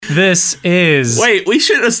This is... Wait, we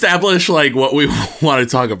should establish like what we want to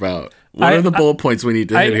talk about. What are the bullet points we need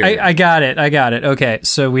to hit here? I got it. Okay,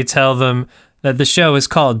 so we tell them that the show is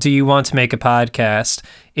called Do You Want to Make a Podcast?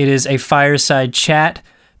 It is a fireside chat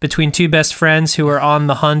between two best friends who are on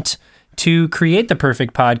the hunt to create the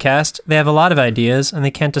perfect podcast. They have a lot of ideas, and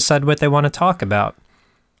they can't decide what they want to talk about.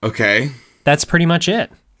 Okay. That's pretty much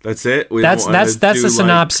it. That's it? That's the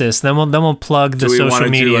synopsis. Then we'll plug the social media. Do we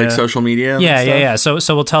want to do like social media? Yeah. So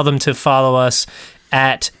we'll tell them to follow us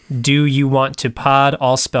at Do You Want to Pod,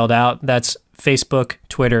 all spelled out. That's Facebook,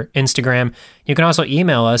 Twitter, Instagram. You can also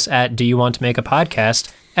email us at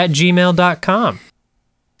doyouwanttomakeapodcast@gmail.com.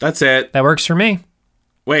 That's it. That works for me.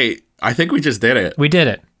 Wait, I think we just did it. We did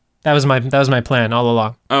it. That was my plan all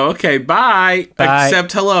along. Oh, okay. Bye.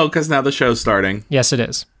 Except hello, because now the show's starting. Yes, it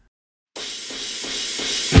is.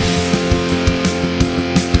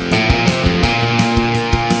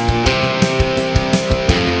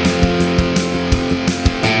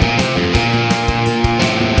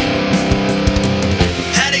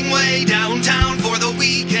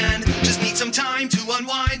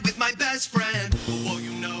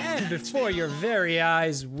 Before your very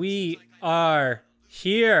eyes, we are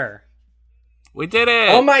here. We did it.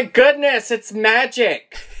 Oh my goodness, it's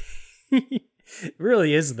magic. It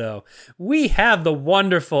really is, though. We have the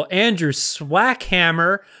wonderful Andrew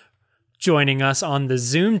Swackhammer joining us on the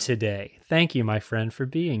Zoom today. Thank you, my friend, for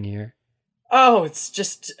being here. Oh, it's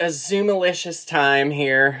just a Zoomalicious time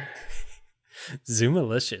here.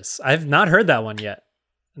 Zoomalicious. I've not heard that one yet,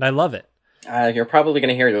 and I love it. You're probably going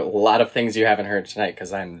to hear a lot of things you haven't heard tonight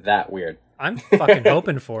because I'm that weird. I'm fucking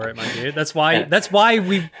hoping for it, my dude. That's why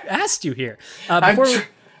we asked you here.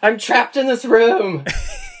 I'm trapped in this room.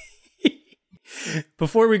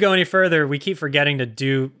 Before we go any further, we keep forgetting to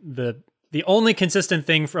do the only consistent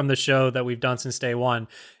thing from the show that we've done since day one,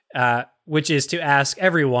 which is to ask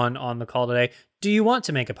everyone on the call today, do you want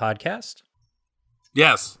to make a podcast?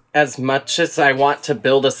 Yes. As much as I want to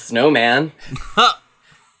build a snowman.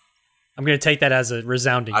 I'm going to take that as a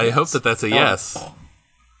resounding yes. I hope that's a yes.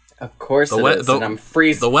 Of course it is, and I'm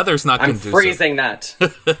freezing. The weather's not conducive. I'm freezing that.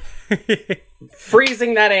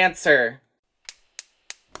 Freezing that answer.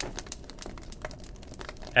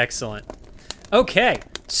 Excellent. Okay,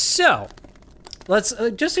 so let's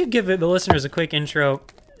just to give the listeners a quick intro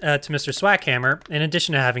to Mr. Swackhammer. In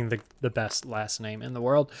addition to having the best last name in the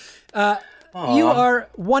world, you are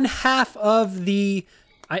one half of the.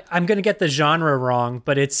 I'm going to get the genre wrong,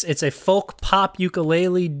 but it's a folk pop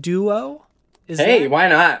ukulele duo. Why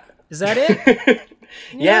not? Is that it?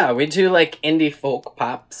 Yeah, we do like indie folk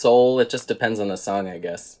pop soul. It just depends on the song, I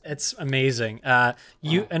guess. It's amazing.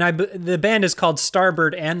 The band is called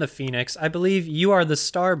Starbird and the Phoenix. I believe you are the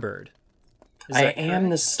Starbird. I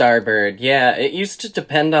am the Starbird. Yeah, it used to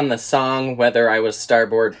depend on the song whether I was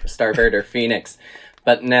Starbird or Phoenix,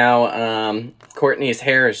 but now Courtney's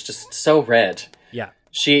hair is just so red. Yeah.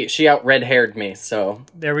 She out red-haired me, so...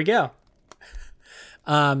 There we go.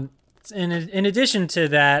 In addition to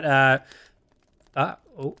that...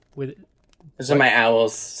 Those are my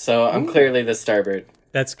owls, so I'm clearly the Starbird.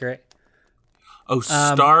 That's great. Oh,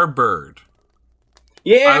 Starbird.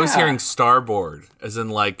 Yeah! I was hearing starboard, as in,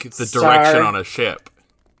 like, the direction on a ship.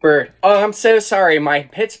 Bird. Oh, I'm so sorry. My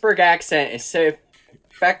Pittsburgh accent is so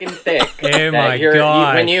fucking thick. Oh my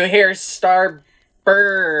God. When you hear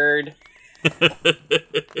Starbird...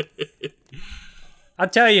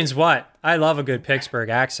 Italians what? I love a good Pittsburgh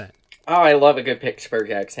accent. Oh, I love a good Pittsburgh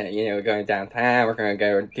accent. You know, we're going downtown, we're going to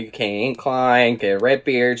go to Duquesne Incline, get a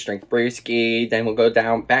Redbeards, drink brewski, then we'll go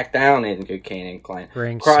back down in Duquesne Incline.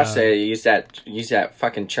 Cross it, use that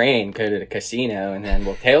fucking train, go to the casino, and then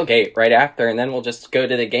we'll tailgate right after, and then we'll just go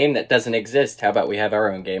to the game that doesn't exist. How about we have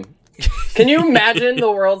our own game? Can you imagine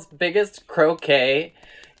the world's biggest croquet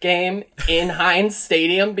game in Heinz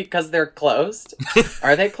Stadium because they're closed?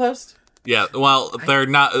 Are they closed? Yeah, well, they're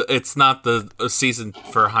not. It's not the season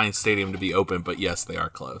for Heinz Stadium to be open, but yes, they are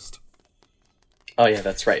closed. Oh yeah,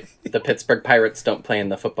 that's right. The Pittsburgh Pirates don't play in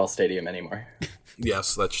the football stadium anymore.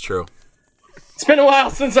 Yes, that's true. It's been a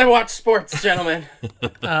while since I watched sports, gentlemen.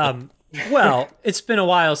 Well, it's been a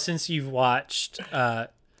while since you've watched. I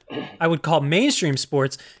would call mainstream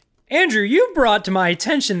sports. Andrew, you brought to my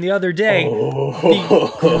attention the other day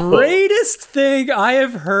the greatest thing I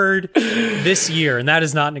have heard this year, and that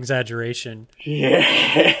is not an exaggeration.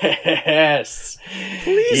 Yes.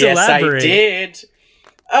 Please elaborate. Yes, I did.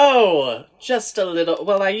 Oh, just a little.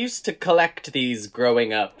 Well, I used to collect these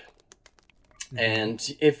growing up.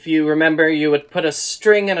 And if you remember, you would put a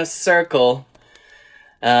string in a circle,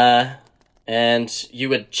 and you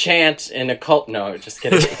would chant in a cult. No, just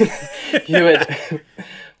kidding. You would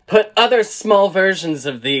put other small versions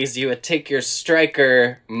of these. You would take your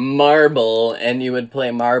striker marble and you would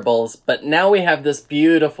play marbles. But now we have this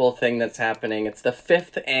beautiful thing that's happening. It's the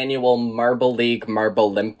 5th annual Marble League Marble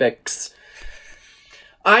Olympics.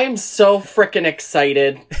 I am so freaking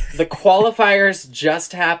excited. The qualifiers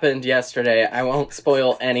just happened yesterday. I won't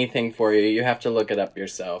spoil anything for you. You have to look it up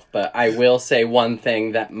yourself. But I will say one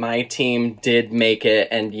thing, that my team did make it.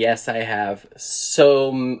 And yes, I have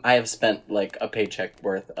spent like a paycheck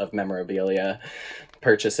worth of memorabilia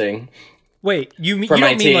purchasing. Wait, you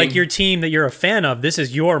don't mean like your team that you're a fan of. This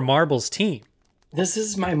is your marbles team. This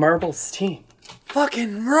is my marbles team.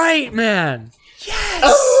 Fucking right, man.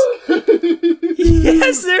 Yes!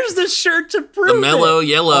 Yes, there's the shirt to prove the mellow it.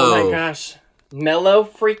 yellow. Oh my gosh. Mellow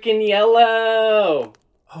freaking yellow.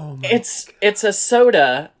 Oh my. It's a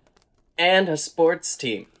soda and a sports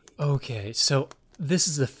team. Okay, so this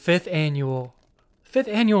is the 5th annual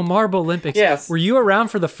Marble Olympics. Yes. Were you around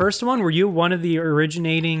for the first one? Were you one of the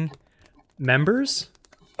originating members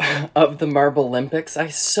of the Marble Olympics? I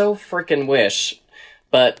so freaking wish.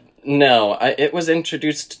 But no, it was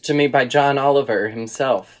introduced to me by John Oliver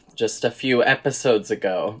himself just a few episodes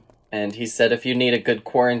ago. And he said, if you need a good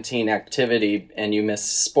quarantine activity and you miss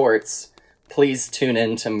sports, please tune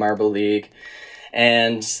in to Marble League.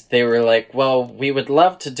 And they were like, well, we would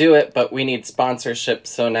love to do it, but we need sponsorship.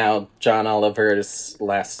 So now John Oliver's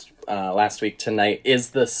last week tonight is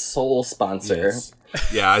the sole sponsor. Yes.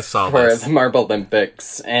 Yeah, I saw for the Marble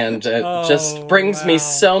Olympics. And it just brings me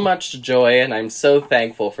so much joy, and I'm so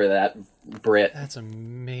thankful for that, Britt. That's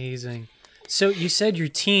amazing. So you said your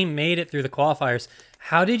team made it through the qualifiers.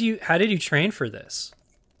 How did you train for this?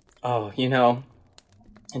 Oh,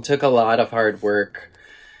 it took a lot of hard work.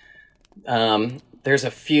 There's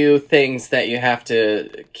a few things that you have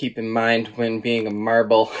to keep in mind when being a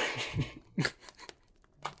marble.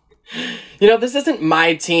 This isn't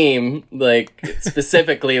my team, like,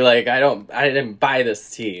 specifically, like, I didn't buy this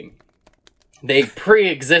team. They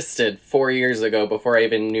pre-existed 4 years ago before I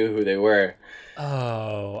even knew who they were.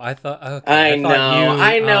 Oh, I thought, okay. I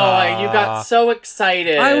know, you got so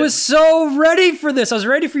excited. I was so ready for this. I was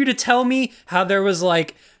ready for you to tell me how there was,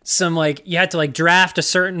 like, some, like, you had to, like, draft a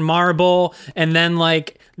certain marble, and then,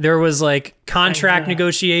 like, there was, like, contract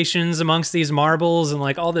negotiations amongst these marbles and,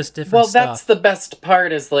 like, all this different stuff. Well, that's the best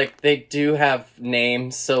part is, like, they do have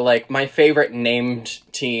names. So, like, my favorite named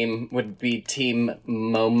team would be Team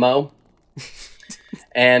Momo.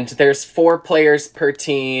 And there's 4 players per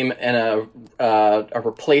team and a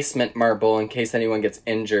replacement marble in case anyone gets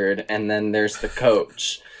injured. And then there's the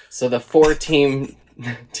coach. So the 4 team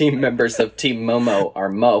members of Team Momo are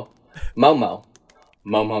Momo,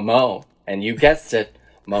 and you guessed it,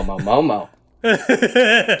 Momo.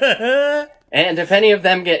 And if any of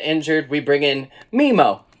them get injured, we bring in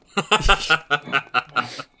Mimo.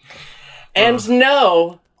 And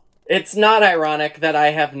no, it's not ironic that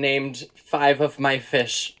I have named 5 of my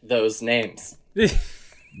fish those names.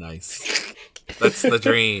 Nice. That's the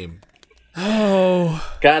dream. Oh.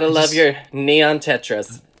 Gotta love your neon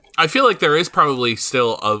tetras. I feel like there is probably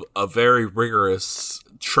still a very rigorous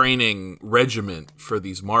training regimen for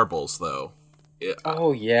these marbles, though. Yeah.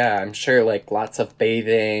 Oh, yeah, I'm sure, like, lots of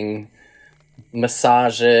bathing,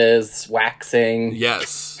 massages, waxing.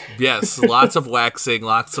 Yes, lots of waxing,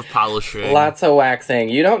 lots of polishing. Lots of waxing.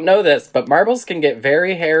 You don't know this, but marbles can get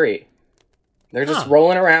very hairy. They're just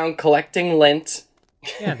rolling around, collecting lint.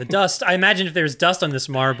 Yeah, the dust. I imagine if there's dust on this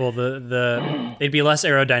marble, they'd be less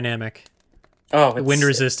aerodynamic. Oh, the wind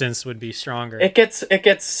resistance would be stronger. It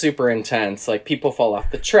gets super intense. Like, people fall off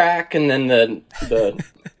the track, and then the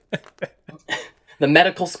the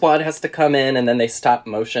medical squad has to come in, and then they stop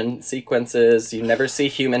motion sequences. You never see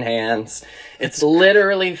human hands. It's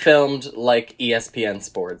literally filmed like ESPN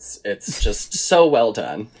Sports. It's just so well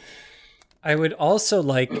done. I would also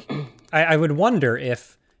I would wonder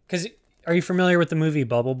if, because are you familiar with the movie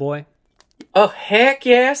Bubble Boy? Oh, heck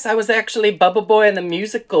yes. I was actually Bubble Boy in the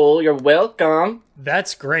musical. You're welcome.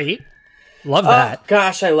 That's great. Love that. Oh,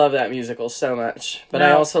 gosh, I love that musical so much. But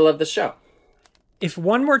I also love the show. If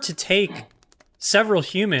one were to take several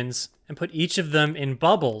humans and put each of them in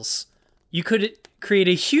bubbles, you could create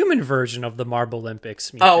a human version of the Marble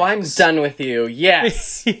Olympics. Oh, I'm done with you.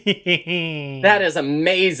 Yes. That is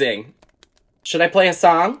amazing. Should I play a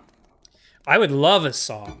song? I would love a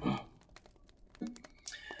song.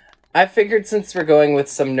 I figured since we're going with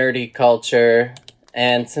some nerdy culture,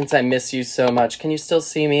 and since I miss you so much, can you still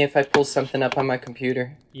see me if I pull something up on my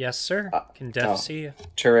computer? Yes, sir. Can see you.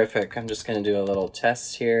 Terrific. I'm just going to do a little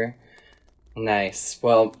test here. Nice.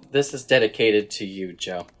 Well, this is dedicated to you,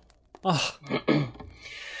 Joe. Oh.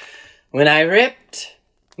 When I ripped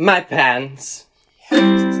my pants...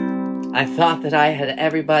 Yes. I thought that I had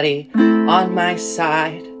everybody on my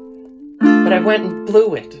side, but I went and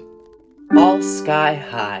blew it, all sky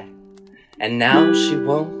high. And now she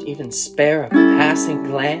won't even spare a passing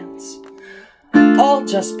glance, all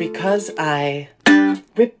just because I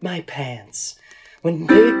ripped my pants. When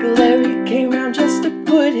Big Larry came round just to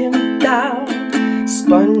put him down,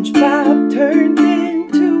 SpongeBob turned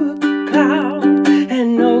into a clown.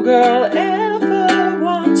 And no girl ever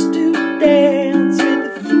wants to dance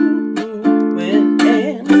with the fool who went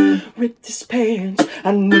and ripped his pants.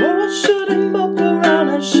 I know I shouldn't mope around,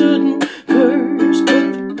 I shouldn't curse,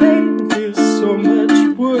 but the pain feels so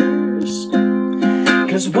much worse.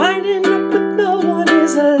 'Cause winding up with no one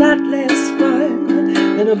is a lot less fun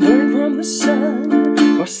than a burn from the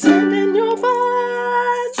sun or sending your vines.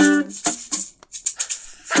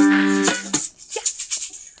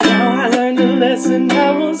 Now I learned a lesson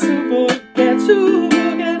I won't soon forget. To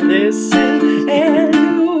listen and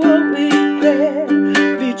do what we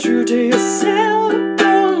read. Be true to yourself,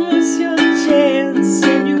 don't lose your chance,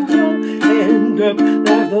 and you won't end up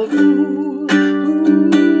like the fool who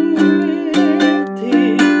ripped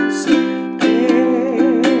his pants.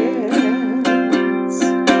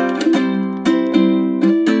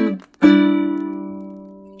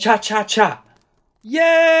 Cha-cha-cha.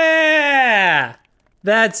 Yeah!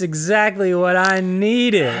 That's exactly what I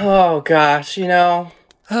needed. Oh gosh, you know.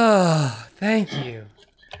 Oh, thank you.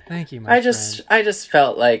 Thank you, my I just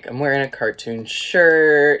felt like I'm wearing a cartoon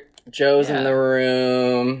shirt. Joe's in the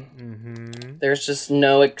room. Mm-hmm. There's just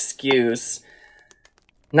no excuse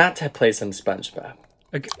not to play some SpongeBob.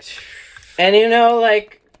 Okay. And you know,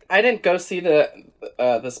 like, I didn't go see the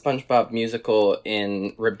SpongeBob musical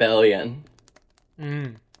in Rebellion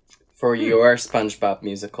for your SpongeBob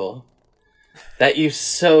musical that you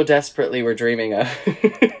so desperately were dreaming of.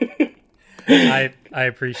 I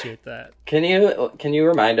appreciate that. Can you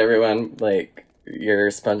remind everyone, like, your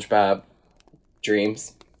SpongeBob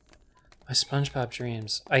dreams? My SpongeBob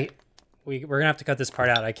dreams. We're gonna have to cut this part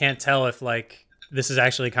out. I can't tell if like this is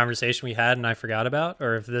actually a conversation we had and I forgot about,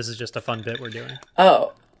 or if this is just a fun bit we're doing.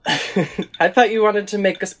 Oh, I thought you wanted to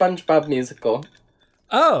make a SpongeBob musical.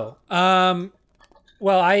 Oh,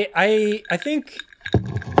 well, I think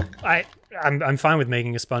I'm fine with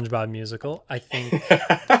making a SpongeBob musical. I think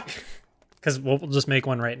because we'll just make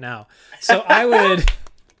one right now. So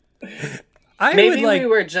Maybe we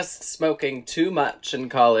were just smoking too much in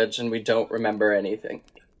college and we don't remember anything.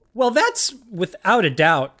 Well, that's without a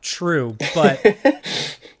doubt true, but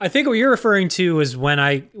I think what you're referring to is when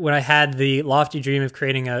I had the lofty dream of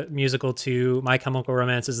creating a musical to My Chemical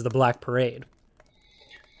Romance's The Black Parade.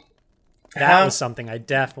 That was something I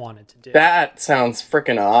wanted to do. That sounds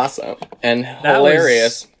freaking awesome and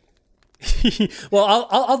hilarious. Well,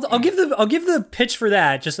 I'll give the pitch for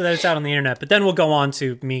that just so that it's out on the internet, but then we'll go on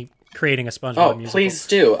to me creating a SpongeBob musical. Please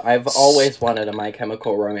do. I've always wanted a My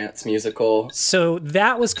Chemical Romance musical. So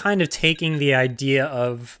that was kind of taking the idea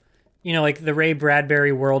of, you know, like the Ray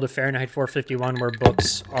Bradbury world of Fahrenheit 451 where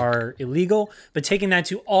books are illegal, but taking that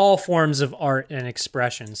to all forms of art and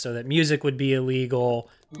expression so that music would be illegal,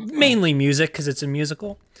 mainly music because it's a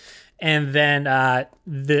musical. And then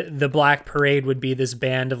the Black Parade would be this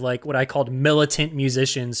band of like what I called militant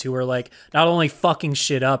musicians who were like not only fucking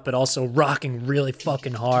shit up but also rocking really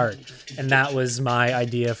fucking hard. And that was my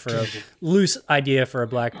idea for a loose idea for a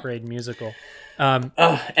Black Parade musical.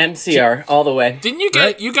 MCR all the way. Didn't you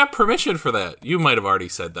get you got permission for that? You might have already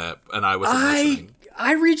said that, and I wasn't listening.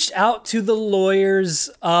 I reached out to the lawyers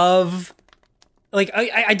of. Like,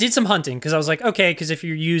 I did some hunting because I was like, okay, because if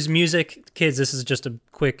you use music, kids, this is just a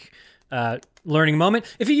quick learning moment.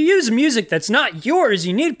 If you use music that's not yours,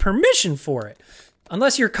 you need permission for it.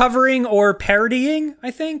 Unless you're covering or parodying,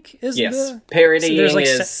 I think, is parodying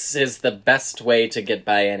is the best way to get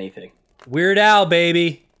by anything. Weird Al,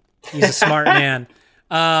 baby. He's a smart man.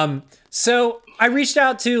 So I reached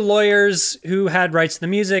out to lawyers who had rights to the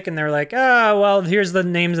music, and they're like, well, here's the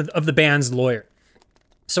names of the band's lawyer.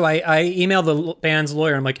 So I emailed the band's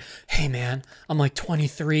lawyer. I'm like, hey, man, I'm like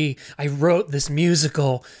 23. I wrote this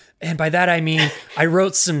musical. And by that, I mean, I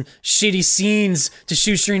wrote some shitty scenes to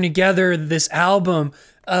shoestring together this album.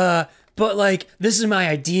 But like, this is my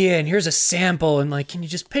idea. And here's a sample. And like, can you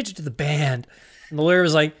just pitch it to the band? And the lawyer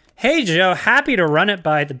was like, hey, Joe, happy to run it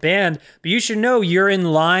by the band. But you should know you're in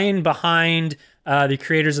line behind the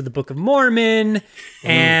creators of the Book of Mormon.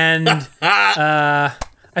 And I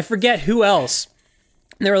forget who else.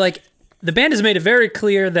 And they were like, the band has made it very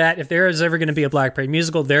clear that if there is ever going to be a Black Parade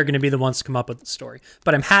musical, they're going to be the ones to come up with the story.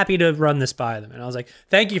 But I'm happy to run this by them. And I was like,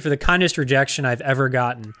 thank you for the kindest rejection I've ever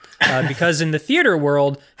gotten. Because in the theater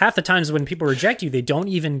world, half the times when people reject you, they don't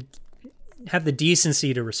even have the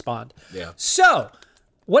decency to respond. Yeah. So,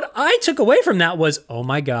 what I took away from that was, oh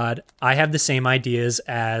my God, I have the same ideas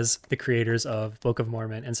as the creators of Book of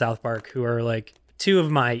Mormon and South Park, who are like two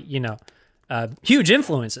of my, huge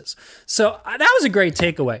influences. So that was a great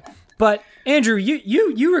takeaway. But Andrew,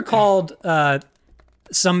 you recalled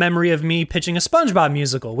some memory of me pitching a SpongeBob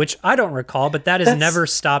musical, which I don't recall, but that's never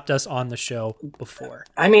stopped us on the show before.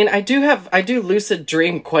 I mean, I do lucid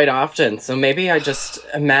dream quite often, so maybe I just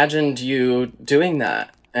imagined you doing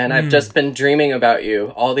that, and I've just been dreaming about you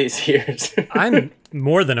all these years. I'm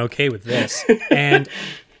more than okay with this, and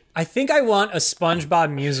I think I want a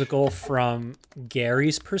SpongeBob musical from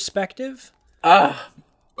Gary's perspective.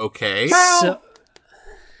 Okay. So,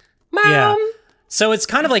 yeah. So it's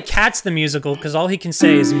kind of like Cats the musical, because all he can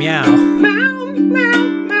say is meow.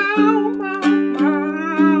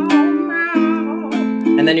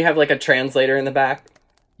 And then you have like a translator in the back.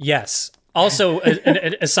 Yes. Also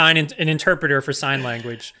an interpreter for sign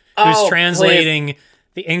language who's translating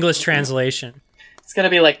the English translation. It's going to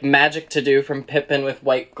be like Magic to Do from Pippin with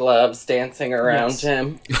white gloves dancing around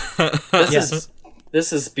him.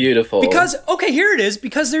 This is beautiful. Because, okay, here it is.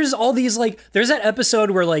 Because there's all these, there's that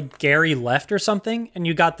episode where, Gary left or something, and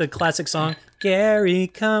you got the classic song, Gary,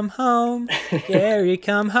 come home, Gary,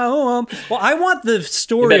 come home. Well, I want the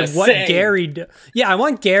story of what Gary... I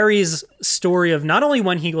want Gary's story of not only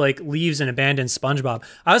when he, leaves and abandons SpongeBob,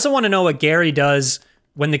 I also want to know what Gary does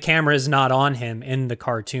when the camera is not on him in the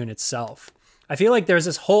cartoon itself. I feel like there's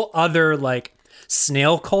this whole other,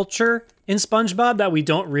 snail culture in SpongeBob that we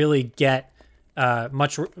don't really get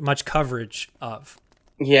much coverage of.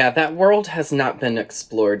 Yeah, that world has not been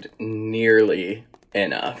explored nearly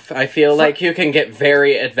enough. I feel like you can get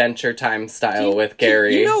very Adventure Time style with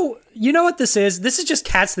Gary. You know what this is? This is just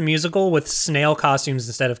Cats the Musical with snail costumes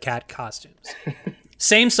instead of cat costumes.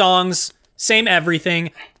 Same songs, same everything,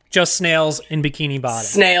 just snails in bikini bottoms.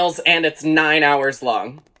 Snails, and it's 9 hours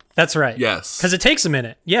long. That's right. Yes. Because it takes a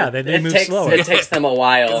minute. Yeah, they move slower. It takes them a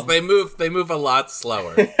while. They move a lot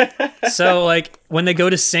slower. So, when they go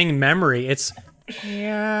to sing Memory, it's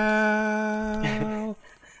meow, meow.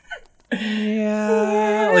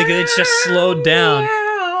 It's just slowed down.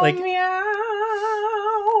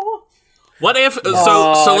 What if...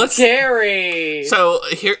 So let's... Gary! So,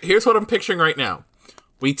 here's what I'm picturing right now.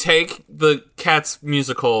 We take the Cats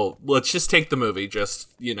musical... Let's just take the movie, just,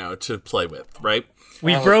 to play with, right?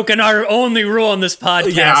 We've broken our only rule on this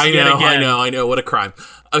podcast. Yeah, I know. What a crime.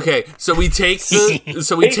 Okay, so we take the...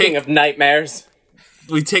 Speaking of nightmares.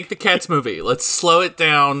 We take the Cats movie. Let's slow it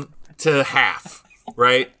down to half,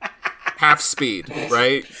 right? Half speed,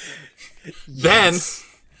 right? Yes. Then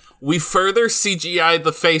we further CGI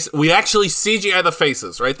the face. We actually CGI the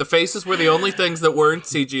faces, right? The faces were the only things that weren't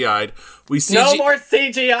CGI'd. No more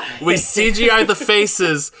CGI. We CGI the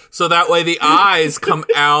faces so that way the eyes come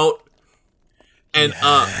out and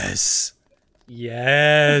up.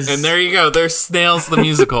 Yes. And there you go. There's Snails the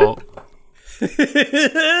musical.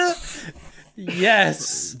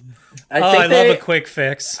 Yes. I love a quick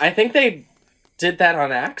fix. I think they did that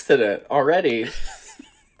on accident already.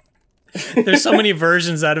 There's so many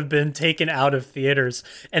versions that have been taken out of theaters,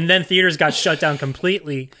 and then theaters got shut down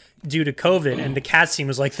completely due to COVID, and the Cats team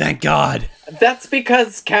was like, thank God. That's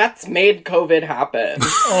because Cats made COVID happen.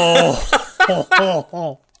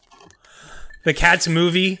 The Cats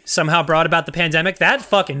movie somehow brought about the pandemic. That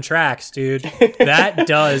fucking tracks, dude. That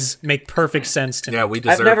does make perfect sense to me. Yeah, we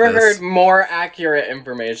deserve I've never this. heard more accurate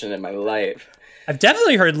information in my life. I've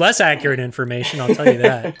definitely heard less accurate information, I'll tell you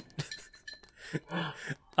that.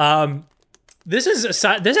 This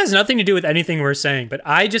has nothing to do with anything we're saying, but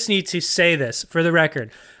I just need to say this for the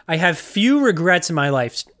record. I have few regrets in my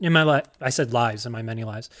life. I said lives in my many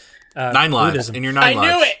lives. 9 lives Buddhism. in your 9 lives.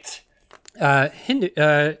 I knew it.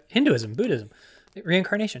 Hinduism, Buddhism,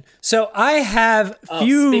 reincarnation. So I have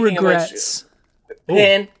few regrets.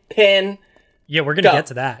 Pin. Yeah, we're gonna get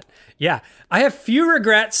to that. Yeah, I have few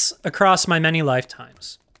regrets across my many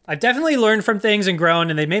lifetimes. I've definitely learned from things and grown,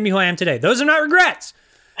 and they made me who I am today. Those are not regrets.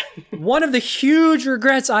 One of the huge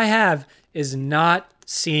regrets I have is not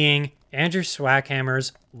seeing Andrew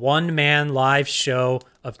Swackhammer's one-man live show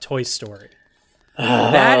of Toy Story.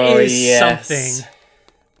 That is something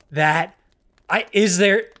that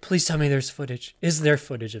please tell me there's footage. Is there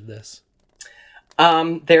footage of this?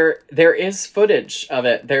 There is footage of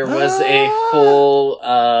it. There was a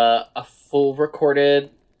full recorded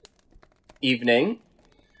evening.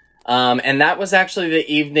 And that was actually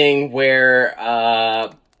the evening where,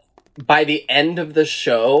 by the end of the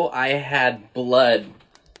show, I had blood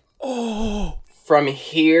from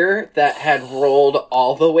here that had rolled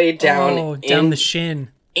all the way down down the shin.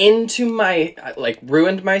 into my, like,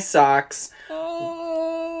 ruined my socks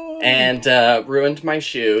and ruined my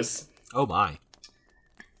shoes. Oh my.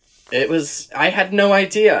 I had no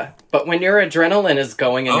idea. But when your adrenaline is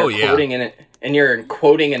going and you're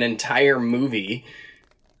quoting an entire movie.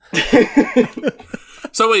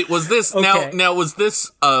 So wait, was this Okay. now was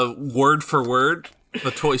this word for word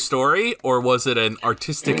the Toy Story, or was it an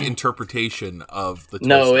artistic interpretation of the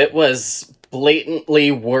Toy Story? It was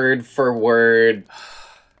blatantly word for word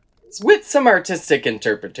with some artistic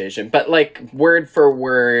interpretation, but like word for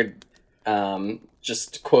word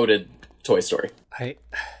just quoted Toy Story.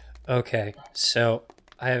 Okay, so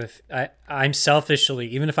I'm selfishly,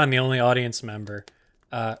 even if I'm the only audience member,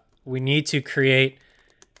 we need to create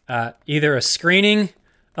either a screening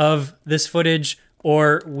of this footage,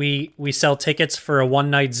 or we sell tickets for a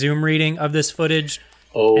one-night Zoom reading of this footage.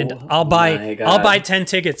 Oh, and I'll buy my God. I'll buy 10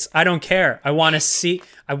 tickets. I don't care. I want to see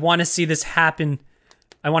this happen.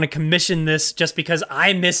 I want to commission this just because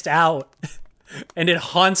I missed out, and it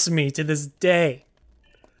haunts me to this day.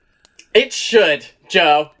 It should,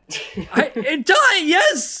 Joe. It does.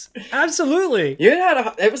 Yes, absolutely. They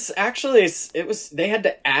had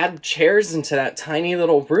to add chairs into that tiny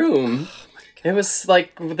little room. It was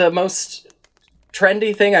like the most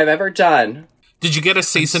trendy thing I've ever done. Did you get a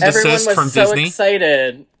cease and Everyone desist was from so Disney?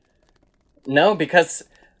 excited. No, because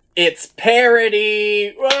it's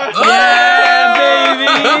parody. Oh!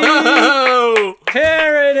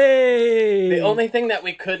 Parody. The only thing that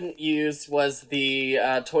we couldn't use was the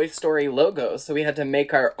Toy Story logo, so we had to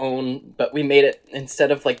make our own, but we made it,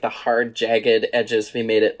 instead of like the hard, jagged edges, we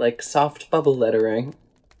made it like soft bubble lettering.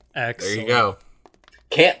 Excellent. There you go.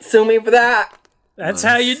 Can't sue me for that! That's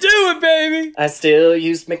how you do it, baby. I still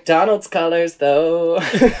use McDonald's colors, though.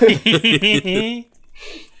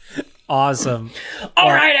 Awesome.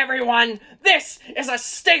 Alright, everyone! This is a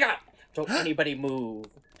stinger! Don't anybody move.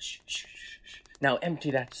 Shh, shh, shh, shh. Now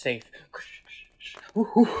empty that safe.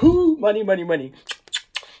 Ooh, money, money, money.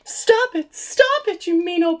 Stop it, you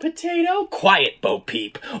mean old potato. Quiet, Bo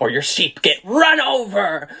Peep, or your sheep get run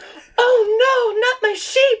over. Oh no, not my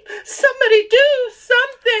sheep. Somebody do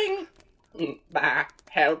something. Bah,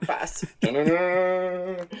 help us. Reach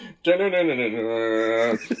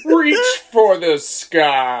for the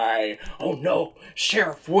sky. Oh no,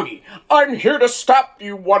 Sheriff Woody, I'm here to stop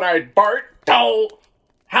you, One-Eyed Bart. Oh,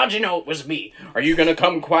 how'd you know it was me? Are you gonna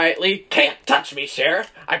come quietly? Can't touch me,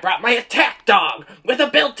 Sheriff. I brought my attack dog with a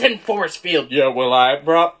built-in force field. Yeah, well, I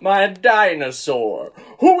brought my dinosaur.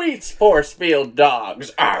 Who eats force field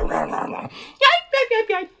dogs?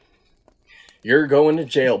 You're going to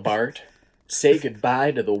jail, Bart. Say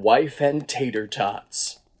goodbye to the wife and tater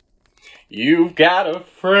tots. You've got a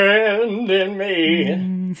friend in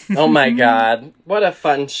me. Oh my God. What a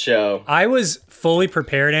fun show. I was fully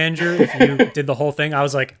prepared, Andrew. If you did the whole thing, I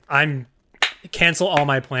was like, cancel all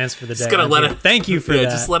my plans for the day. Just gonna let it. Thank you for that.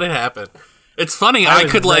 Just let it happen. It's funny. I I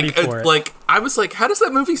was could ready for it. I was like, how does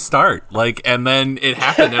that movie start? And then it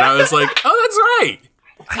happened, and I was like, oh, that's right.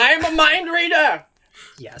 I'm a mind reader.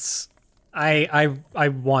 Yes. I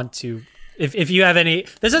want to. If you have any,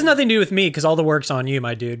 this has nothing to do with me because all the work's on you,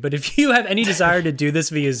 my dude. But if you have any desire to do this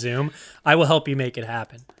via Zoom, I will help you make it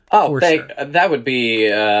happen. Oh, sure. That would be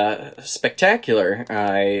spectacular.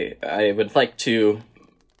 I would like to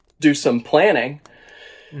do some planning,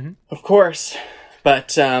 of course,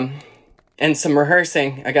 but and some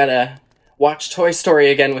rehearsing. I gotta watch Toy Story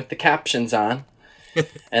again with the captions on,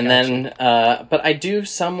 and then. But I do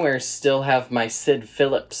somewhere still have my Sid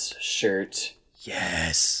Phillips shirt.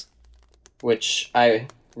 Yes. Which I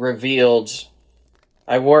revealed.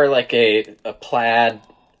 I wore like a plaid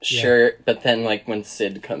shirt, but then like when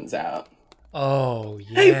Sid comes out. Oh,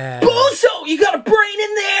 yeah. Hey, Bozo, you got a brain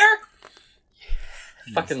in there?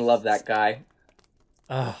 Yes. Fucking love that guy.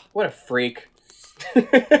 Oh. What a freak.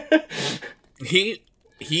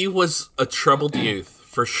 He was a troubled youth,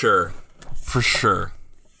 for sure. For sure.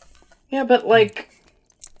 Yeah, but like,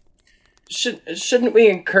 shouldn't we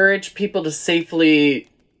encourage people to safely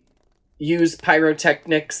use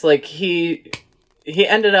pyrotechnics? Like he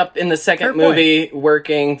ended up in the second movie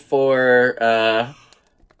working for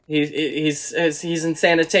he's in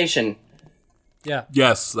sanitation. Yeah.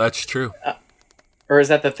 Yes, that's true. Or is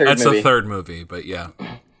that the third movie? That's the third movie, but yeah.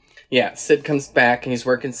 Yeah, Sid comes back and he's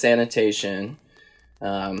working sanitation.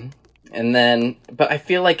 And then, but I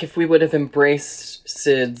feel like if we would have embraced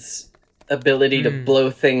Sid's ability to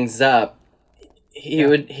blow things up, he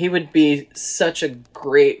would be such a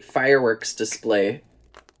great fireworks display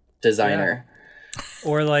designer. Yeah.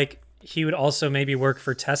 Or like he would also maybe work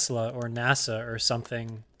for Tesla or NASA or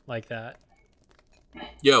something like that.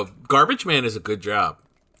 Yo, Garbage Man is a good job.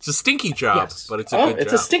 It's a stinky job, Yes. but it's a good job.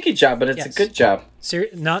 It's a stinky job, but it's a good job.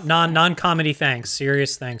 Non-comedy thanks.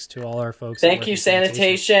 Serious thanks to all our folks. Thank you,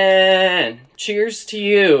 sanitation. Cheers to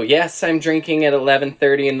you. Yes, I'm drinking at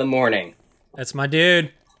 11:30 in the morning. That's my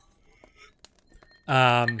dude.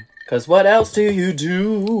 Because what else do you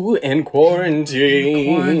do in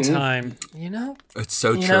quarantine? Quarantine. You know? It's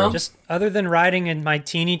so true. know? Just other than riding in my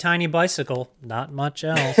teeny tiny bicycle, not much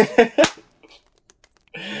else.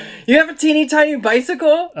 You have a teeny tiny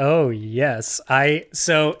bicycle? Oh, yes.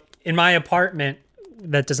 So in my apartment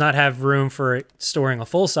that does not have room for storing a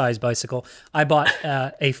full-size bicycle, I bought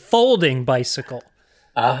a folding bicycle.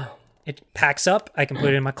 It packs up. I can put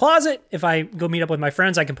it in my closet. If I go meet up with my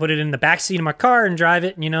friends, I can put it in the backseat of my car and drive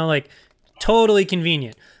it. And, totally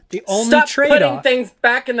convenient. The only Stop trade-off... putting things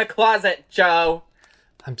back in the closet, Joe.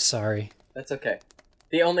 I'm sorry. That's okay.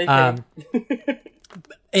 The only thing...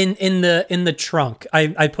 In the trunk.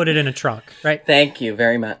 I put it in a trunk, right? Thank you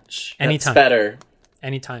very much. Anytime. That's better.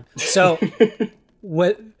 Anytime. So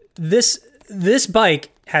what this bike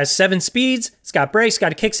has 7 speeds, it's got brakes,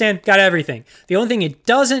 got a kickstand, got everything. The only thing it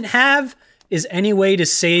doesn't have is any way to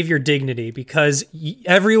save your dignity, because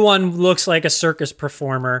everyone looks like a circus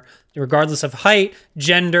performer regardless of height,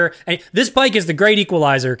 gender. And this bike is the great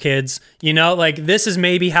equalizer, kids. This is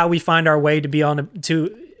maybe how we find our way to be on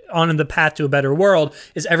the path to a better world,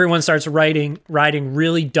 is everyone starts riding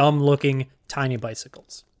really dumb looking tiny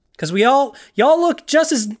bicycles. Because y'all look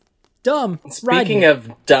just as dumb. Speaking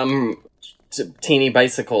of dumb teeny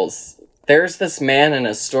bicycles, there's this man in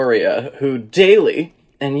Astoria who daily,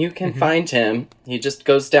 and you can find him, he just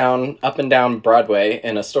goes up and down Broadway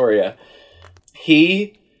in Astoria.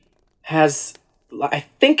 He has, I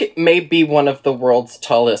think it may be one of the world's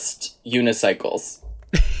tallest unicycles.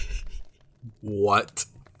 What?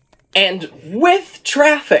 And with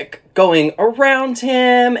traffic going around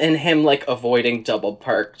him and him avoiding double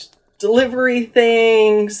parked delivery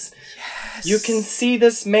things, you can see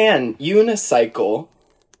this man unicycle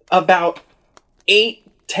about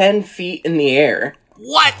 8-10 feet in the air.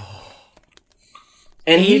 What?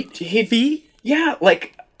 And 8 he feet? Yeah,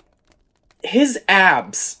 his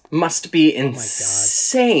abs must be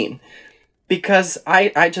insane. Because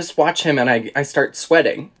I just watch him and I start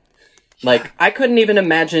sweating. I couldn't even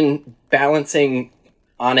imagine balancing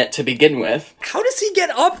on it to begin with. How does he get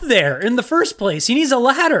up there in the first place? He needs a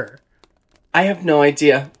ladder. I have no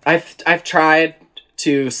idea. I've tried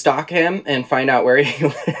to stalk him and find out where he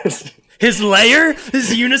lives. His lair?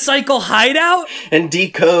 His unicycle hideout? And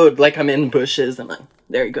decode I'm in bushes. I'm like,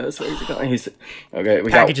 there he goes. Where's he going? He's okay.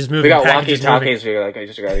 We Packages got, moving, We got packages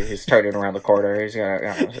walkie-talkies. He's turning around the corner. He's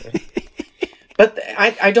gonna. But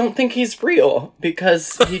I don't think he's real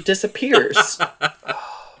because he disappears.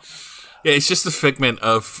 Yeah, it's just a figment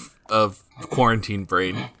of quarantine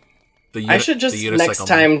brain. I should just next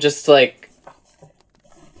time just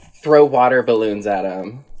throw water balloons at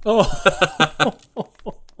him. Oh.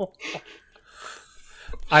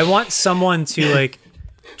 I want someone to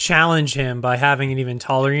challenge him by having an even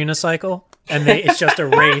taller unicycle, and it's just a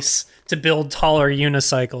race to build taller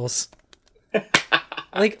unicycles.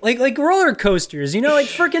 Like roller coasters,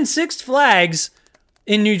 freaking Six Flags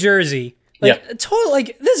in New Jersey.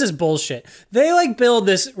 This is bullshit. They build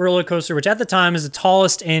this roller coaster, which at the time is the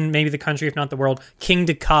tallest in maybe the country, if not the world,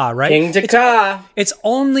 Kingda Ka, right? Kingda Ka. It's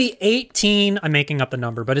only 18, I'm making up the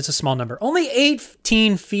number, but it's a small number. Only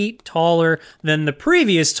 18 feet taller than the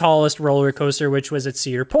previous tallest roller coaster, which was at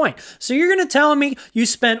Cedar Point. So you're going to tell me you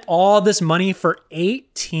spent all this money for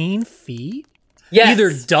 18 feet? Yes.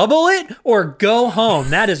 Either double it or go home.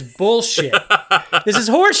 That is bullshit. This is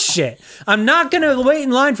horse shit. I'm not going to wait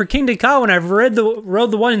in line for Kingda Ka when I've rode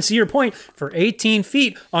the one in Cedar Point for 18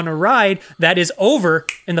 feet on a ride that is over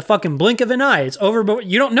in the fucking blink of an eye. It's over, but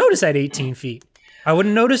you don't notice that 18 feet. I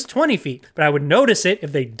wouldn't notice 20 feet, but I would notice it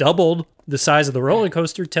if they doubled the size of the roller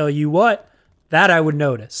coaster. Tell you what, that I would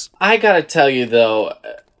notice. I gotta tell you, though,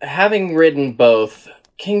 having ridden both,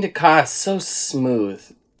 Kingda Ka is so smooth.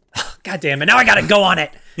 God damn it, now I gotta go on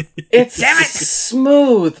it. It's Damn it.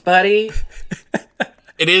 smooth, buddy.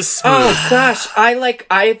 It is smooth. Oh gosh,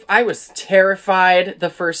 I was terrified the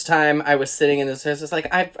first time I was sitting in this. It's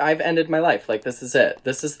I've ended my life. This is it.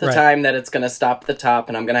 This is the time that it's gonna stop at the top,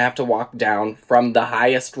 and I'm gonna have to walk down from the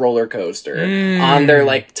highest roller coaster on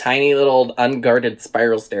their tiny little unguarded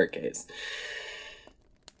spiral staircase.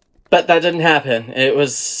 But that didn't happen. It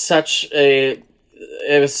was so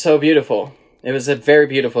beautiful. It was a very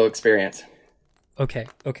beautiful experience. Okay.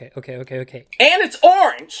 And it's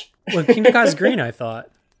orange! Well, Kingda Ka's green, I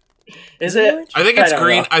thought. Is it? I think it's don't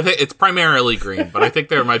green. know. I think it's primarily green, but I think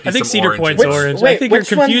there might be I think some Cedar orange. Point's in there. orange. I Wait, think you're which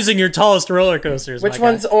confusing your tallest roller coasters. Which my guy.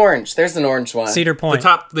 one's orange? There's an orange one. Cedar The Point?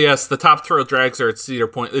 the top thrill drags are at Cedar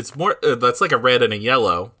Point. It's more that's like a red and a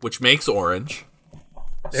yellow, which makes orange.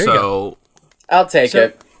 There you go. I'll take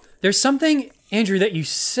it. There's something, Andrew, that you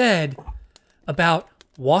said about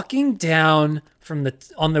walking down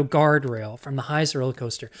on the guardrail from the highest roller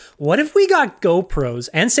coaster. What if we got GoPros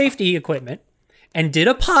and safety equipment and did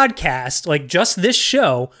a podcast, like just this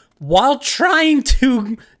show, while trying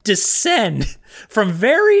to descend from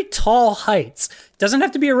very tall heights? Doesn't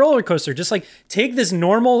have to be a roller coaster. Just like take this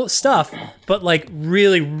normal stuff, but like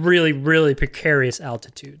really, really, really precarious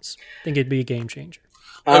altitudes. I think it'd be a game changer.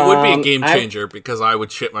 It would be a game changer because I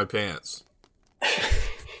would shit my pants.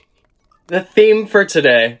 The theme for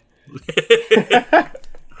today.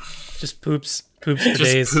 Just poops for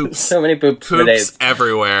days. Poops. So many poops for days.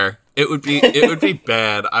 Everywhere. It would be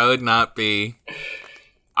bad. I would not be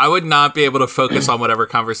able to focus on whatever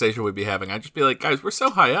conversation we'd be having. I'd just be like, guys, we're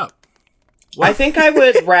so high up. I think I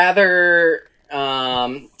would rather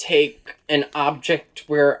take an object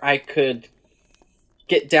where I could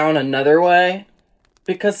get down another way,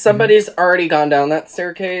 because somebody's already gone down that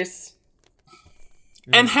staircase.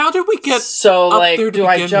 And how did we get So, up like, there to do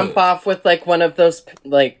I begin jump with? off with, like, one of those,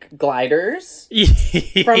 like, gliders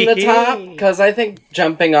from the top? Because I think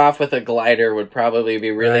jumping off with a glider would probably be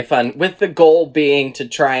really Right. fun, with the goal being to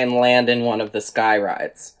try and land in one of the sky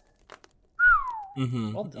rides.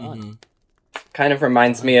 Well done. Kind of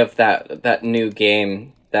reminds me of that new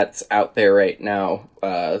game that's out there right now.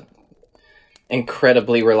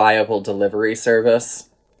 Incredibly reliable delivery service.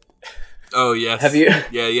 Oh, yes. Have you-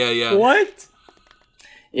 Yeah. What?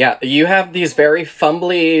 Yeah, you have these very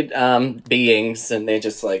fumbly beings, and they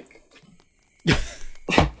just like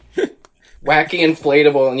wacky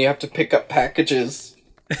inflatable, and you have to pick up packages.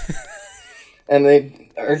 And they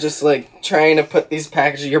are just like trying to put these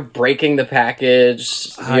packages. You're breaking the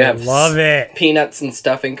package. You I love it. Peanuts and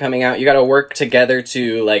stuffing coming out. You got to work together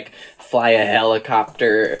to like fly a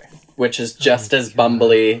helicopter, which is just as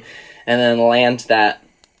bumbly, and then land that.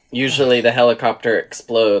 Usually the helicopter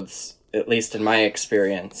explodes, at least in my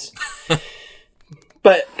experience.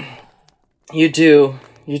 But you do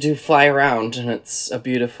fly around, and it's a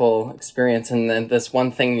beautiful experience. And then this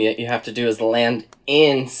one thing that you have to do is land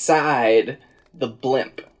inside the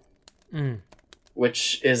blimp,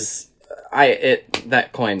 which is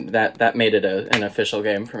that made it an official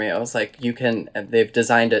game for me. I was like, they've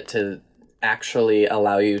designed it to actually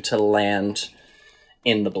allow you to land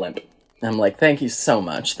in the blimp. I'm like, thank you so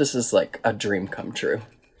much. This is like a dream come true.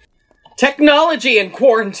 Technology in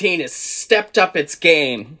quarantine has stepped up its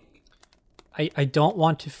game. I don't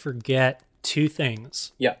want to forget two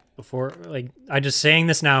things. Yeah. Before, like, I just saying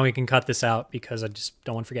this now, we can cut this out because I just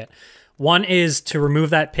don't want to forget. One is to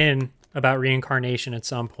remove that pin about reincarnation at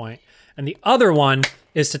some point. And the other one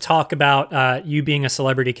is to talk about you being a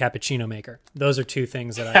celebrity cappuccino maker. Those are two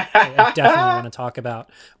things that I definitely want to talk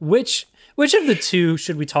about. Which of the two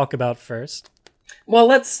should we talk about first? Well,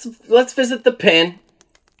 let's visit the pin.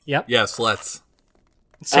 Yep. Yes, let's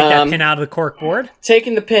take that pin out of the cork board.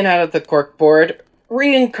 Taking the pin out of the cork board,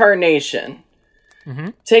 reincarnation. Mm-hmm.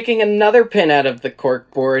 Taking another pin out of the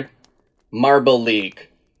cork board, Marble League.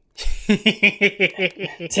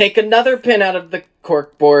 Take another pin out of the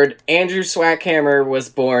cork board, Andrew Swackhammer was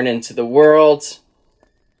born into the world.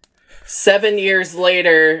 7 years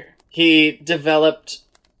later, he developed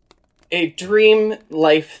a dream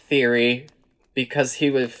life theory because he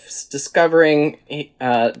was discovering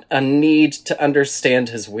a need to understand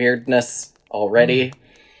his weirdness already.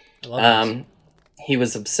 I love this. He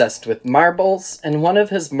was obsessed with marbles, and one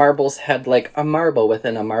of his marbles had like a marble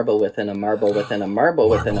within a marble within a marble within a marble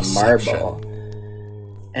within a marble.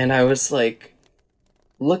 And I was like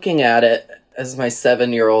looking at it as my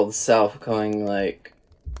 7-year-old self going like,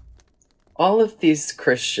 all of these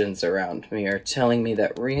Christians around me are telling me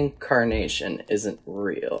that reincarnation isn't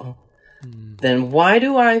real. Then why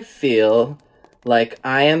do I feel like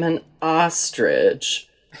I am an ostrich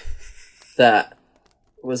that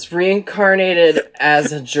was reincarnated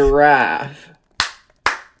as a giraffe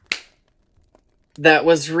that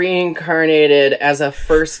was reincarnated as a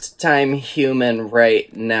first-time human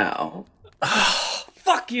right now?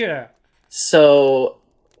 Fuck yeah! So,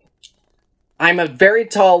 I'm a very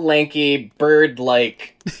tall, lanky,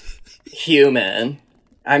 bird-like human.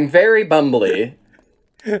 I'm very bumbly.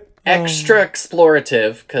 Extra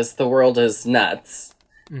explorative, because the world is nuts.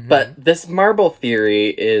 Mm-hmm. But this marble theory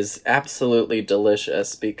is absolutely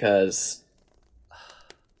delicious, because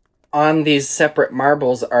on these separate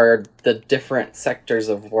marbles are the different sectors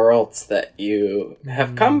of worlds that you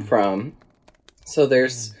have come from. So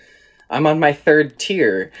I'm on my third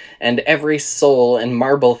tier, and every soul in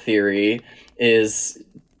marble theory is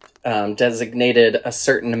designated a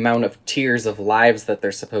certain amount of tiers of lives that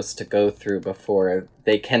they're supposed to go through before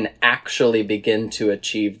they can actually begin to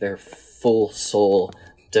achieve their full soul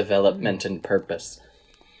development and purpose.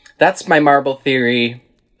 That's my marble theory.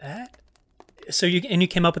 So you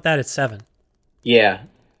came up with that at 7. Yeah.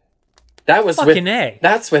 That was Fucking A.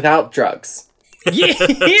 That's without drugs.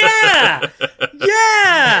 Yeah.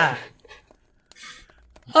 Yeah.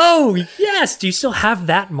 Oh, yes. Do you still have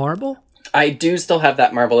that marble? I do still have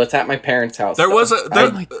that marble. It's at my parents' house. There was oh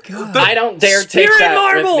my God. I don't dare take Spirit that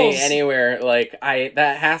marbles! with me anywhere. Like,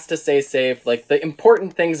 that has to stay safe. Like, the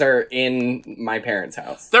important things are in my parents'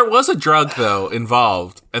 house. There was a drug though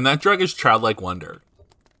involved, and that drug is childlike wonder.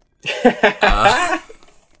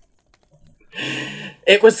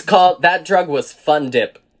 It was called, that drug was Fun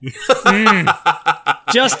Dip.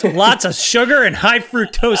 Just lots of sugar and high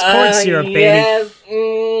fructose corn syrup, baby. Yes.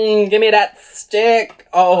 Give me that stick.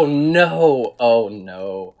 Oh no.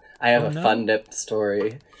 I have a Fun Dip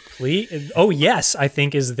story. Please? Oh yes, I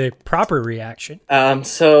think is the proper reaction.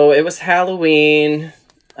 So it was Halloween,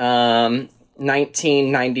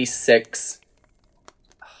 1996.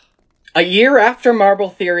 A year after Marble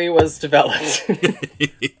Theory was developed.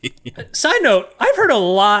 Side note, I've heard a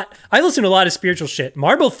lot. I listen to a lot of spiritual shit.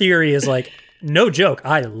 Marble Theory is like, no joke.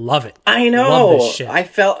 I love it. I know. Love this shit.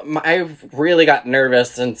 I really got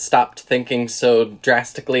nervous and stopped thinking so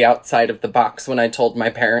drastically outside of the box when I told my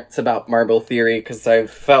parents about Marble Theory, because I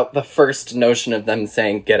felt the first notion of them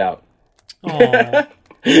saying, get out. Aw.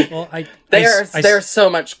 Well, They're so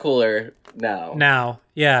much cooler now.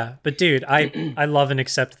 Yeah. But dude, I love and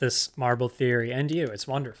accept this Marble Theory, and you. It's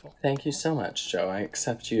wonderful. Thank you so much, Joe. I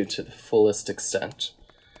accept you to the fullest extent.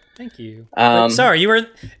 Thank you. Sorry,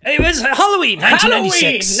 it was Halloween,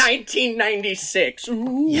 1996. Halloween, 1996.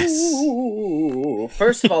 Ooh. Yes.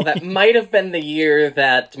 First of all, that might have been the year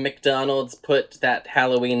that McDonald's put that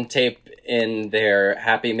Halloween tape in their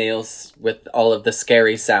Happy Meals with all of the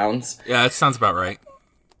scary sounds. Yeah, that sounds about right.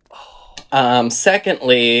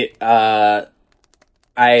 Secondly, I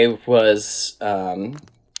was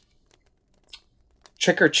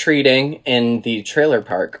trick-or-treating in the trailer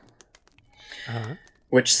park. Uh-huh.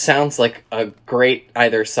 Which sounds like a great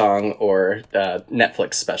either song or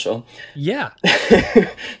Netflix special. Yeah.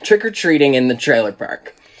 Trick-or-treating in the trailer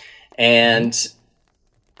park. And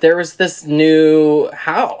there was this new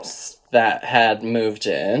house that had moved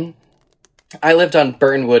in. I lived on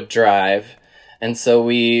Burnwood Drive, and so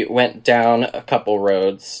we went down a couple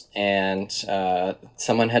roads, and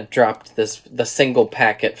someone had dropped the single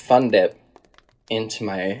packet Fun Dip into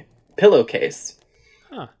my pillowcase.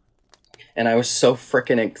 Huh. And I was so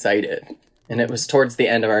freaking excited. And it was towards the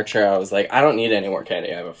end of our trip. I was like, I don't need any more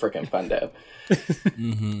candy. I have a freaking Fun Dip.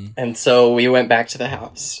 And so we went back to the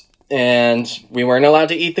house. And we weren't allowed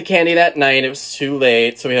to eat the candy that night. It was too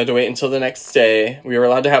late. So we had to wait until the next day. We were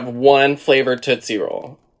allowed to have one flavored Tootsie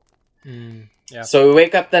Roll. Yeah. So we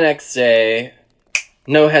wake up the next day.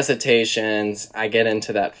 No hesitations. I get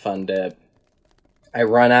into that Fun Dip. I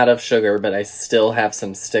run out of sugar, but I still have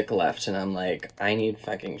some stick left, and I'm like, I need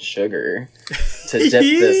fucking sugar to dip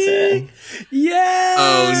this in. Yeah.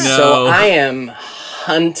 Oh no. So I am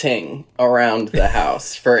hunting around the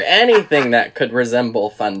house for anything that could resemble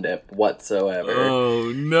Fun Dip whatsoever.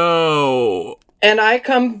 Oh no. And I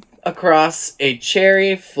come across a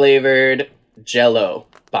cherry-flavored Jell-O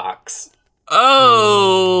box.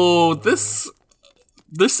 Oh, This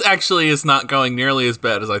actually is not going nearly as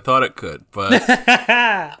bad as I thought it could, but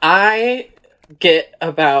I get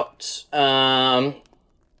about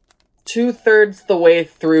 2/3 the way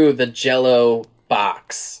through the Jell-O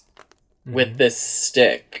box with this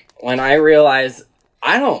stick when I realize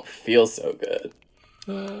I don't feel so good.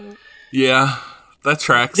 yeah, that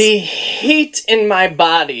tracks. The heat in my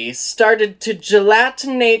body started to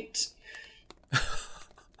gelatinate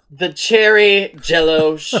the cherry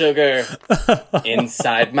Jell-O sugar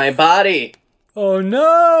inside my body. Oh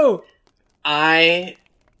no! I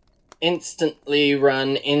instantly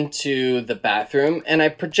run into the bathroom and I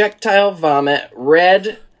projectile vomit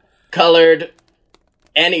red colored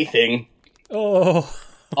anything Oh.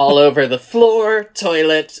 all over the floor,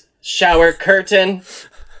 toilet, shower curtain,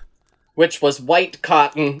 which was white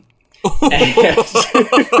cotton.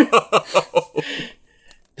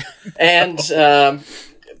 And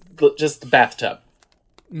just the bathtub.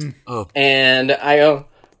 Oh. And I go,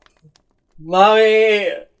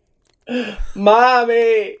 Mommy!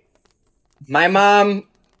 Mommy! My mom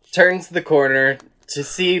turns the corner to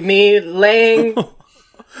see me laying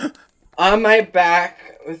on my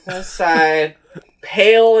back with no side,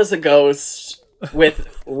 pale as a ghost,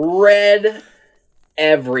 with red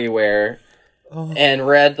everywhere, and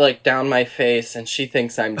red like down my face, and she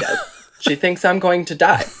thinks I'm dead. She thinks I'm going to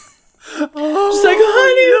die. She's like,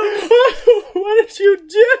 honey, what did you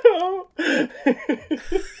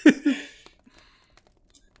do?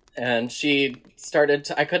 And she started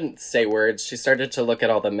to, I couldn't say words. She started to look at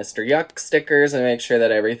all the Mr. Yuck stickers and make sure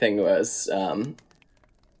that everything was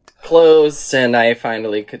closed. And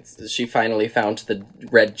she finally found the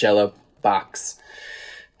red Jell-O box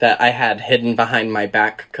that I had hidden behind my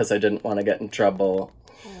back because I didn't want to get in trouble.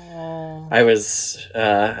 I was,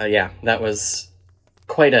 that was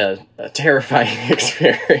quite a terrifying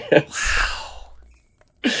experience.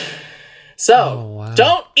 Wow. So,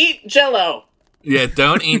 don't eat Jell-O! Yeah,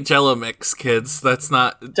 don't eat Jell-O mix, kids. That's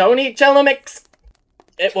not... Don't eat Jell-O mix!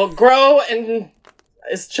 It will grow and...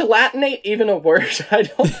 Is gelatinate even a word? I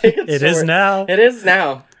don't think it's It is now. It is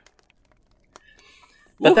now.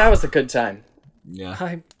 But that was a good time.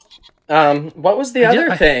 Yeah. What was the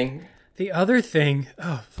other thing? The other thing...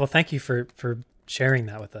 Oh, well, thank you for sharing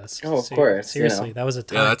that with us. Oh, of course. Seriously, that was a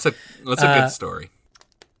time. Yeah, that's a good story.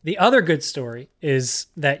 The other good story is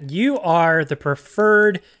that you are the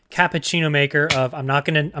preferred cappuccino maker of... I'm not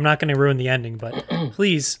gonna ruin the ending, but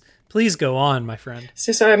please go on, my friend.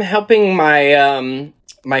 So I'm helping my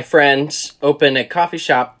my friend open a coffee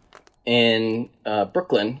shop in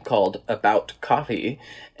Brooklyn called About Coffee,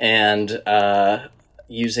 and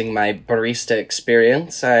using my barista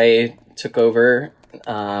experience, I took over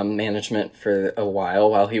management for a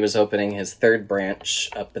while he was opening his third branch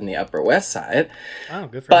up in the Upper West Side. Oh,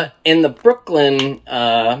 good for him. But in the Brooklyn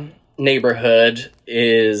neighborhood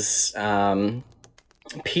is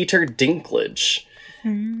Peter Dinklage.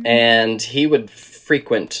 And he would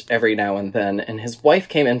frequent every now and then. And his wife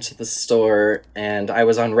came into the store, and I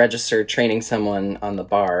was on register training someone on the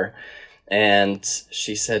bar. And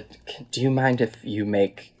she said, do you mind if you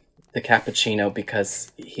make the cappuccino?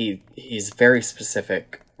 Because he's very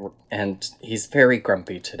specific, and he's very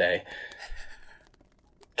grumpy today.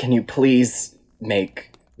 Can you please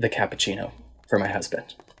make the cappuccino for my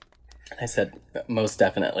husband? I said, most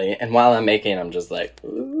definitely. And while I'm making, I'm just like,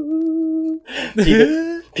 ooh,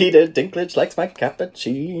 Peter Dinklage likes my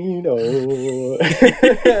cappuccino.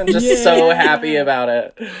 I'm just so happy about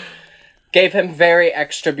it. Gave him very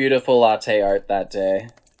extra beautiful latte art that day.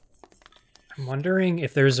 I'm wondering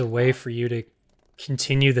if there's a way for you to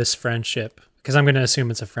continue this friendship, because I'm going to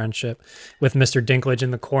assume it's a friendship, with Mr. Dinklage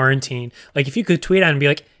in the quarantine. Like, if you could tweet out and be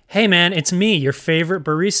like, hey man, it's me, your favorite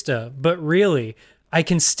barista, but really, we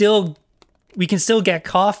can still get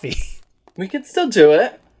coffee. We can still do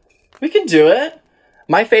it. We can do it.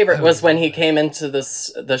 My favorite was when he came into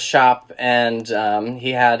the shop, and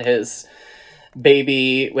he had his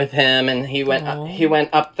baby with him, and he went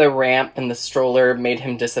up the ramp, and the stroller made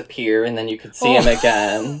him disappear, and then you could see him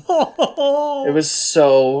again. It was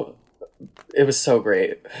so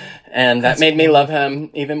great, and that made me love him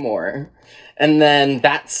even more. And then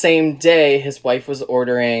that same day, his wife was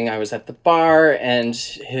ordering. I was at the bar, and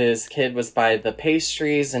his kid was by the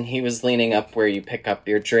pastries, and he was leaning up where you pick up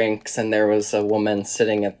your drinks, and there was a woman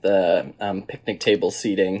sitting at the picnic table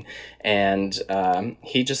seating, and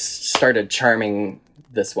he just started charming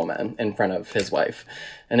this woman in front of his wife.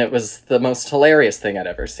 And it was the most hilarious thing I'd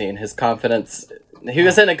ever seen. His confidence, he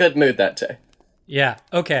was in a good mood that day. Yeah,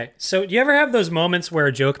 okay. So do you ever have those moments where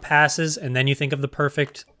a joke passes, and then you think of the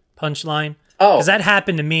perfect punchline? Oh, because that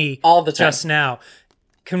happened to me all the time. Just now.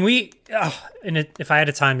 Can we? If I had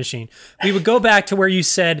a time machine, we would go back to where you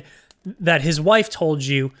said that his wife told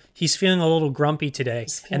you he's feeling a little grumpy today,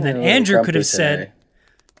 and then Andrew could have said,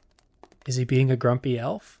 "Is he being a grumpy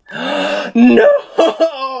elf?" No,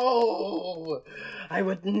 I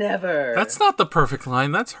would never. That's not the perfect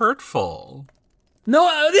line. That's hurtful. No,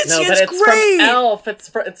 it's great. From Elf.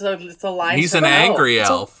 It's a line. He's an angry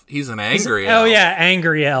elf. He's an angry elf. Oh yeah,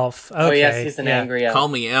 angry elf. Okay. Oh yes, he's an angry elf. Call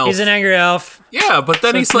me elf. He's an angry elf. Yeah, but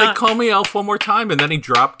then he's like, call me elf one more time, and then he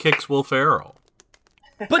drop kicks Will Ferrell.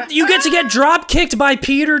 But you get to get drop kicked by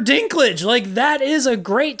Peter Dinklage. Like, that is a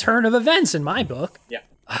great turn of events in my book. Yeah.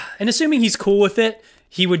 And assuming he's cool with it,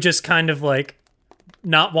 he would just kind of like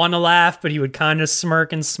not want to laugh, but he would kind of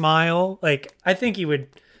smirk and smile. Like, I think he would.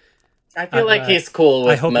 I feel like he's cool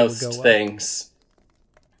with most well. things.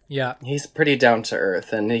 Yeah. He's pretty down to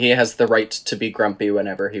earth, and he has the right to be grumpy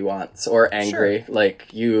whenever he wants, or angry. Sure. Like,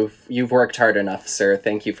 you've worked hard enough, sir.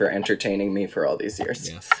 Thank you for entertaining me for all these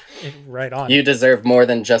years. Yes. Right on. You deserve more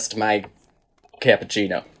than just my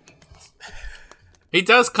cappuccino. He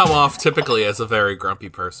does come off typically as a very grumpy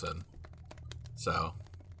person. So,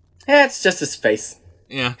 Yeah, it's just his face.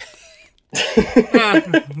 yeah.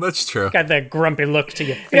 Yeah, that's true. Got that grumpy look to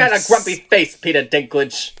your face. You got a grumpy face, Peter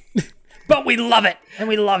Dinklage. But we love it, and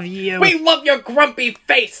we love you. We love your grumpy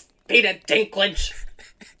face, Peter Dinklage.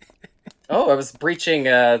 Oh, I was breaching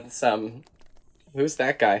some... Who's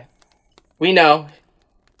that guy? We know.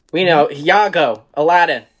 Iago,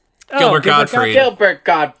 Aladdin. Gilbert Gottfried. Gilbert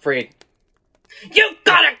Gottfried. You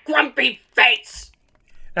got a grumpy face,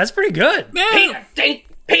 That's pretty good. Yeah.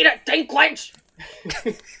 Peter Dinklage.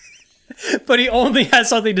 But he only has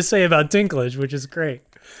something to say about Dinklage, which is great.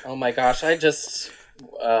 Oh my gosh, I just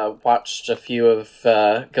watched a few of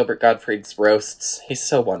Gilbert Gottfried's roasts. He's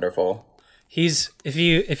so wonderful. He's if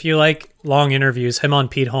you like long interviews, him on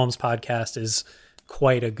Pete Holmes' podcast is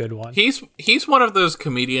quite a good one. He's one of those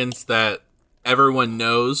comedians that everyone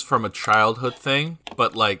knows from a childhood thing,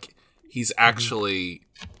 but like he's actually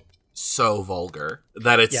so vulgar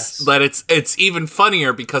that it's even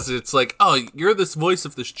funnier because it's like, oh, you're this voice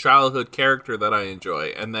of this childhood character that I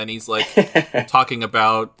enjoy, and then he's like talking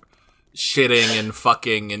about shitting and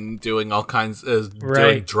fucking and doing all kinds of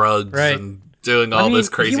doing drugs and doing all this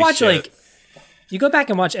crazy if you watch, shit. Like, you go back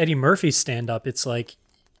and watch Eddie Murphy's stand-up, it's like,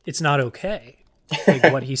 it's not okay, like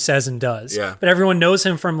what he says and does. Yeah. But everyone knows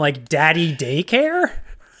him from, like, Daddy Daycare?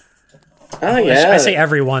 Oh, yeah. I say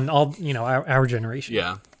everyone, all, our generation.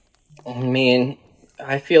 Yeah. I mean,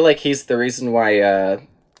 I feel like he's the reason why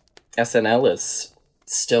SNL is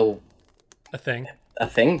still A thing.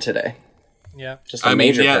 today. Yeah. Just a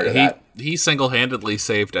major part of that. He single-handedly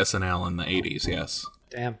saved SNL in the 80s, yes.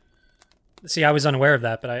 Damn. See, I was unaware of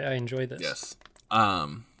that, but I enjoyed this. Yes.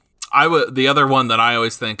 The other one that I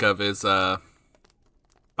always think of is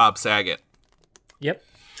Bob Saget. Yep.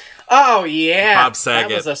 Oh yeah, Bob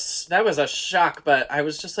Saget. That was a shock, but I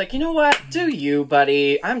was just like, you know what? Do you,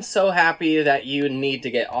 buddy? I'm so happy that you need to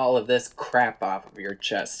get all of this crap off of your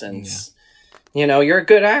chest, and you're a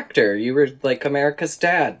good actor. You were like America's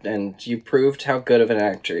Dad, and you proved how good of an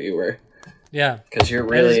actor you were. Yeah, because you're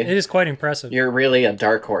really it is quite impressive. You're really a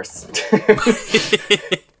dark horse.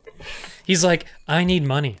 He's like, I need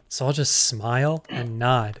money, so I'll just smile and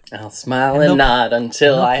nod. I'll smile and nod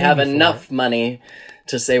until I have enough money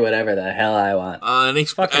to say whatever the hell I want. And he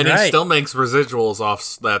still makes residuals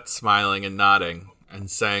off that smiling and nodding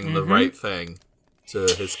and saying the right thing to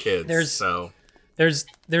his kids.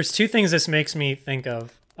 There's two things this makes me think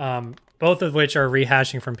of, both of which are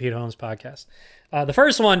rehashing from Pete Holmes' podcast. The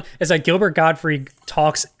first one is that Gilbert Gottfried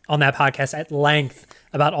talks on that podcast at length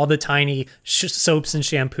about all the tiny soaps and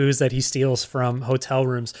shampoos that he steals from hotel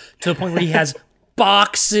rooms, to the point where he has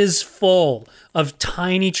boxes full of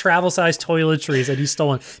tiny travel-sized toiletries that he's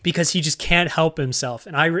stolen because he just can't help himself.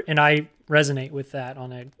 And I resonate with that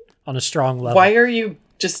on a strong level. Why are you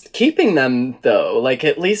just keeping them, though? Like,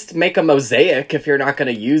 at least make a mosaic if you're not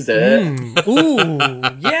going to use it. Ooh,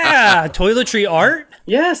 yeah. Toiletry art?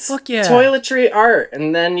 Yes. Fuck yeah. Toiletry art.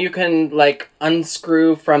 And then you can, like,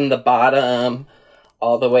 unscrew from the bottom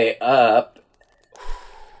all the way up.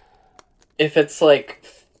 If it's, like,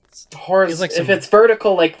 if it's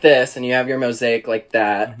vertical like this, and you have your mosaic like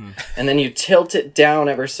that, and then you tilt it down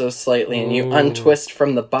ever so slightly, and you untwist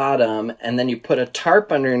from the bottom, and then you put a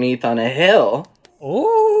tarp underneath on a hill.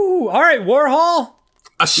 Ooh, all right, Warhol.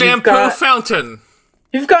 A shampoo fountain.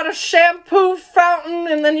 You've got a shampoo fountain,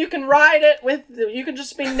 and then you can ride it with. You can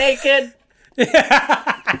just be naked.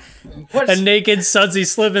 A naked sudsy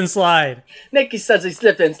slip and slide. Naked sudsy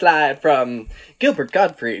slip and slide from Gilbert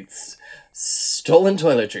Gottfried's Stolen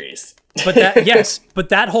Toiletries. But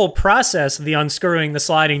that whole process, the unscrewing, the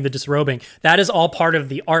sliding, the disrobing, that is all part of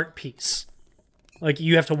the art piece. Like,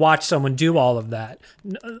 you have to watch someone do all of that.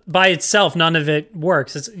 By itself, none of it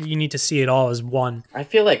works. You need to see it all as one I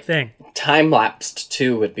feel like thing. Time-lapsed,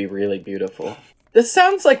 too, would be really beautiful. This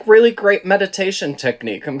sounds like really great meditation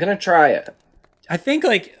technique. I'm gonna try it. I think,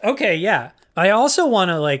 okay, yeah. I also want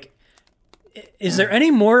to, is there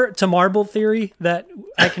any more to marble theory that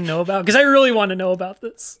I can know about? Because I really want to know about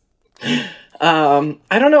this. I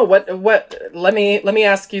don't know what let me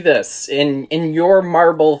ask you this. In your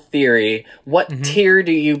marble theory, what tier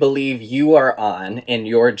do you believe you are on in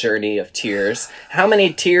your journey of tiers? How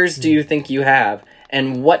many tiers do you think you have?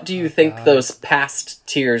 And what do you think those past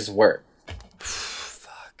tiers were?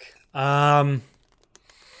 Fuck. All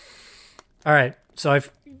right. So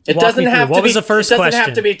it doesn't have to be. What was the first question? It doesn't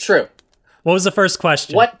have to be true. What was the first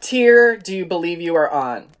question? What tier do you believe you are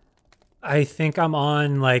on? I think I'm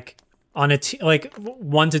on on a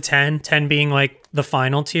 1 to 10, 10 being the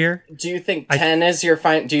final tier. Do you think 10 is your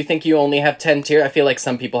final? Do you think you only have 10 tiers? I feel like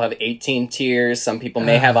some people have 18 tiers. Some people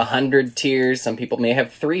may have 100 tiers. Some people may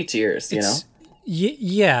have 3 tiers, you know?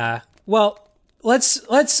 Yeah. Well,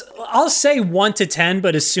 I'll say 1 to 10,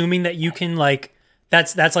 but assuming that you can like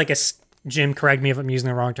that's like Jim, correct me if I'm using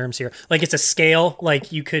the wrong terms here. Like it's a scale,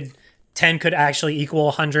 like you could 10 could actually equal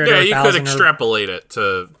 100 or 1,000. Yeah, you could extrapolate it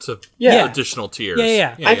to additional tiers.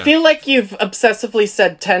 Yeah. I feel like you've obsessively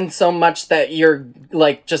said 10 so much that you're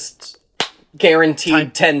like just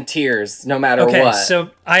guaranteed 10 tiers no matter what. Okay, so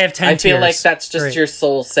I have 10 tiers. I feel like that's just Great. your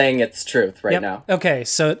soul saying its truth right now. Okay,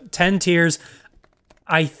 so 10 tiers.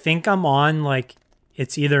 I think I'm on like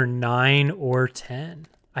it's either 9 or 10.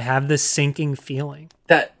 I have this sinking feeling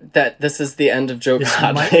that this is the end of Joe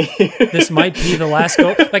Godley. This might be the last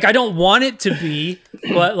go. Like I don't want it to be,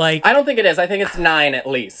 but like I don't think it is. I think it's 9 at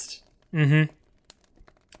least. Mm-hmm.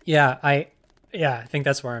 Yeah, I think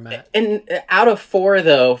that's where I'm at. And out of 4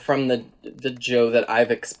 though, from the Joe that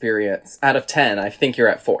I've experienced, out of 10, I think you're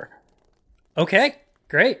at 4. Okay,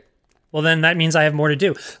 great. Well, then that means I have more to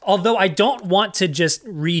do. Although I don't want to just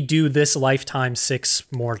redo this lifetime 6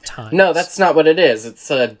 more times. No, that's not what it is.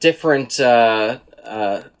 It's a different.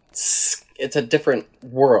 It's a different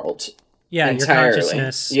world. Yeah, entirely. Your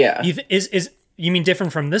consciousness. Yeah, you mean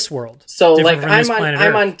different from this world? So different like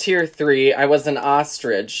I'm on tier 3. I was an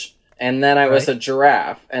ostrich, and then I was a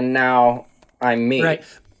giraffe, and now I'm me. Right.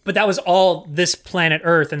 But that was all this planet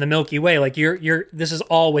Earth and the Milky Way. Like this is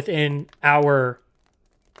all within our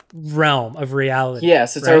realm of reality.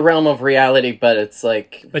 Yes, it's a realm of reality, but it's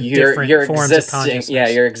like you're existing. Yeah,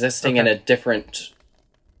 you're existing in a different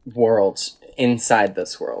world inside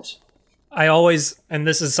this world. I always, and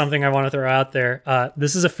this is something I want to throw out there.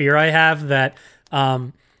 This is a fear I have that,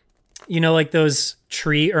 like those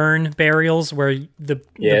tree urn burials where the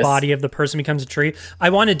body of the person becomes a tree. I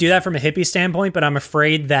want to do that from a hippie standpoint, but I'm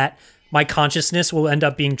afraid that my consciousness will end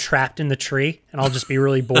up being trapped in the tree, and I'll just be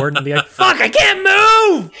really bored and be like, fuck, I can't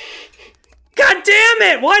move! God damn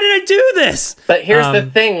it! Why did I do this? But here's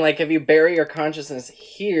the thing, like, if you bury your consciousness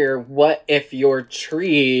here, what if your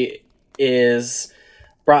tree is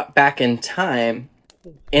brought back in time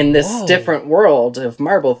in this different world of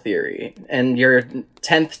marble theory, and your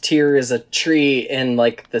 10th tier is a tree in,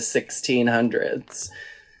 like, the 1600s?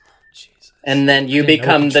 And then you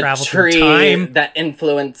become the tree that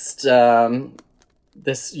influenced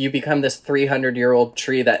this. You become this 300-year-old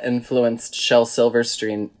tree that influenced Shel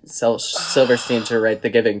Silverstein to write The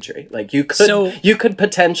Giving Tree. Like you could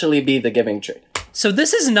potentially be the Giving Tree. So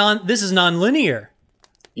this is non-linear.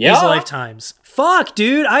 Yeah. These lifetimes. Fuck,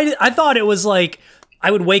 dude. I thought it was like I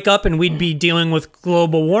would wake up and we'd be dealing with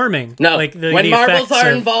global warming. No, like when marbles are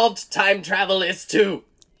involved, time travel is too.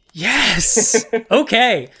 Yes.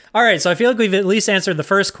 Okay. All right. So I feel like we've at least answered the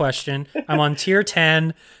first question. I'm on tier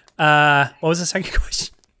 10. What was the second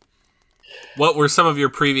question? What were some of your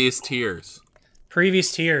previous tiers?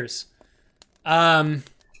 Previous tiers. A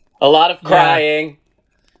lot of crying. Yeah,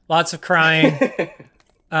 lots of crying.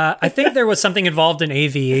 I think there was something involved in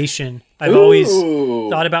aviation. I've always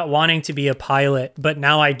thought about wanting to be a pilot, but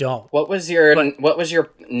now I don't. What was your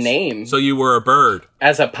name? So you were a bird.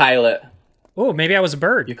 As a pilot. Oh, maybe I was a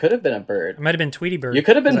bird. You could have been a bird. I might have been Tweety Bird. You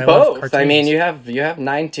could have been both. I mean, you have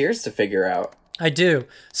 9 tiers to figure out. I do.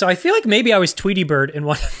 So I feel like maybe I was Tweety Bird in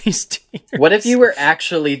one of these tiers. What if you were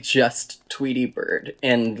actually just Tweety Bird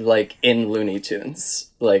in Looney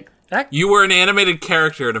Tunes? Like you were an animated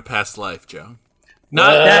character in a past life, Joe.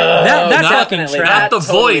 Not that fucking not track. the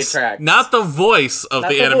totally voice, tracks. not the voice of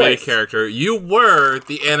the animated character. You were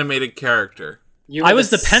the animated character. I was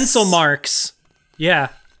the pencil marks. Yeah.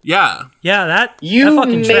 Yeah. Yeah, that made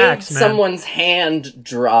fucking tracks, man. Someone's hand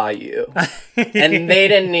draw you, and they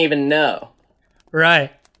didn't even know.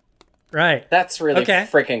 Right. That's really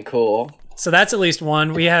freaking cool. So that's at least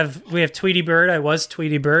one. We have Tweety Bird. I was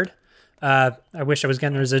Tweety Bird. I wish I was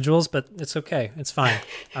getting the residuals, but it's okay. It's fine.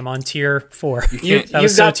 I'm on tier 4. That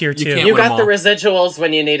was tier 2. You got the residuals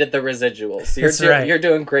when you needed the residuals. You're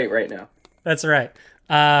doing great right now. That's right.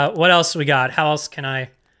 What else we got? How else can I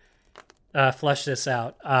flesh this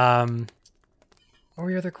out? What were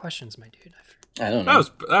your other questions, my dude? I don't know.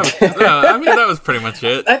 That was pretty much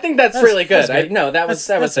it. I think that's really good. That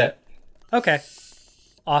was it. Okay.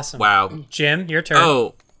 Awesome. Wow. Jim, your turn.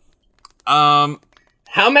 Oh.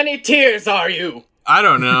 How many tiers are you? I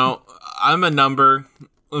don't know. I'm a number.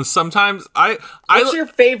 Sometimes What's your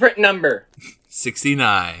favorite number?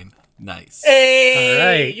 69. Nice. Hey, all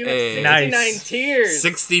right. You have 69 nice. tiers.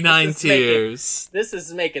 69 tiers. This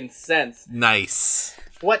is making sense. Nice.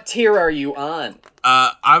 What tier are you on?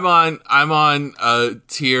 I'm on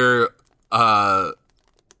tier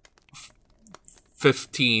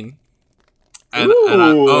 15. And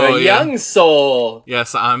young soul.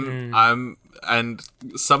 Yes, I'm and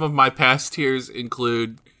some of my past tiers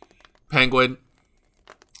include Penguin.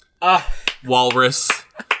 walrus,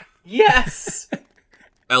 Yes.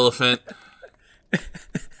 elephant,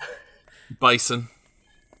 bison.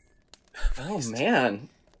 Oh man,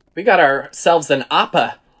 we got ourselves an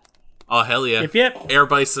appa. Oh hell yeah! Yep. Air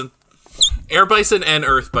bison, and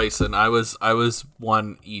earth bison. I was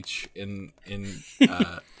one each in.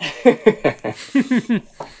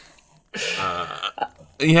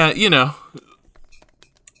 Yeah, you know,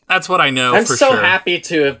 that's what I know. I'm for so sure. happy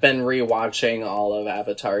to have been rewatching all of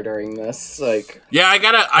Avatar during this. Like, Yeah, I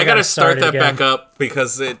gotta start that again. back up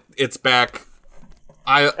because it's back.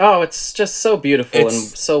 it's just so beautiful and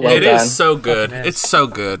so well It done. is so good. Fucking is. It's so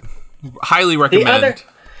good. Highly recommend.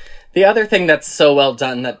 The other thing that's so well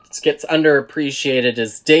done that gets underappreciated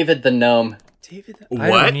is David the Gnome. David, What?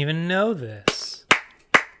 I didn't even know this.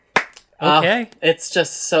 Okay. It's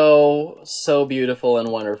just so beautiful and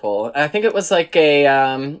wonderful. I think it was like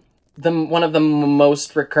a one of the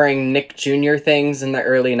most recurring Nick Jr. things in the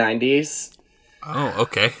early 90s. Oh,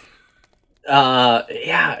 okay.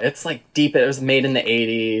 Yeah, it's like deep. It was made in the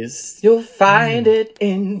 80s. You'll find it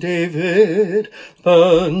in David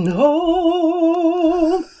the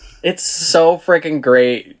Gnome. It's so freaking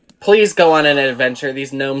great. Please go on an adventure.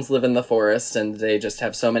 These gnomes live in the forest, and they just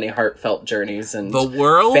have so many heartfelt journeys. And The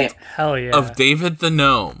World Hell yeah. of David the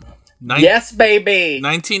Gnome. yes, baby.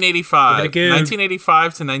 1985. Give it a go. 1985 to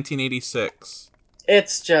 1986.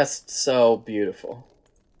 It's just so beautiful.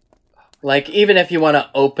 Like, even if you want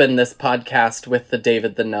to open this podcast with the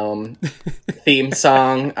David the Gnome theme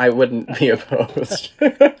song, I wouldn't be opposed.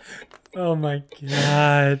 Oh my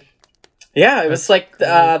god. Yeah, it was like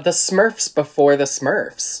the Smurfs before the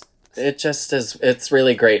Smurfs. It just is, it's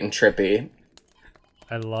really great and trippy.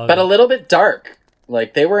 I love But it. a little bit dark.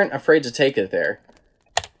 Like, they weren't afraid to take it there.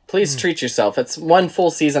 Please treat yourself. It's one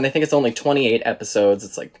full season. I think it's only 28 episodes.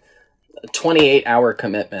 It's like a 28-hour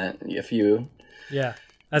commitment. If you... Yeah.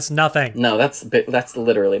 That's nothing. No, that's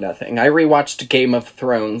literally nothing. I rewatched Game of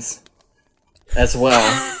Thrones as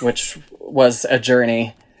well, which was a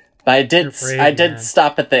journey. But I did brave, I did man.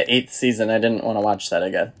 stop at the 8th season. I didn't want to watch that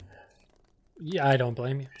again. Yeah, I don't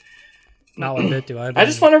blame you. Not one bit do I. I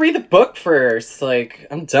just want to read the book first. Like,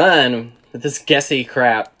 I'm done with this guessy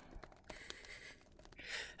crap.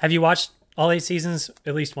 Have you watched all 8 seasons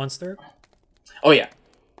at least once through? Oh yeah,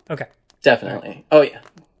 Okay. definitely. Oh yeah.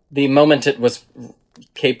 The moment it was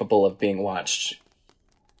capable of being watched.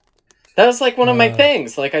 That was like one of my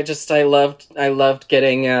things. Like I loved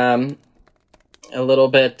getting a little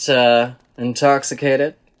bit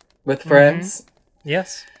intoxicated with friends.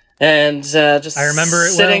 Yes. And just I remember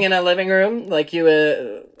it sitting well. in a living room like you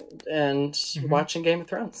and watching Game of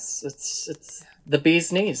Thrones. It's the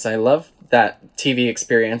bee's knees. I love that TV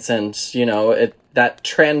experience, and you know that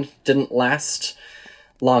trend didn't last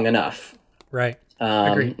long enough. Right.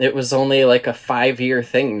 Agreed. It was only like a 5-year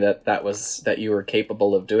thing that you were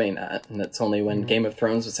capable of doing that, and it's only when Game of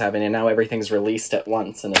Thrones was happening, and now everything's released at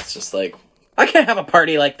once, and it's just like, I can't have a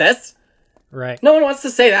party like this. Right. No one wants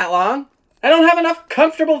to stay that long. I don't have enough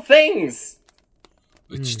comfortable things.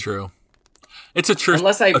 It's true. It's a true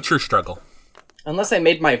struggle. Unless I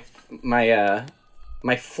made my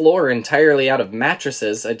floor entirely out of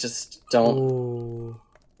mattresses, I just don't. Ooh.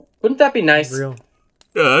 Wouldn't that be nice? Real.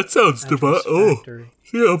 Yeah, that sounds Mattress Factory.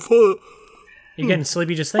 yeah, I'm falling. You're getting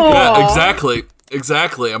sleepy just thinking. Aw. Yeah,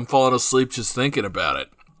 exactly. I'm falling asleep just thinking about it.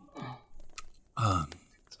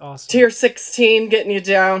 It's awesome. Tier 16 getting you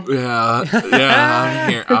down. Yeah, I'm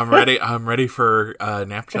here. I'm ready for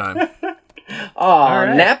nap time. Aw,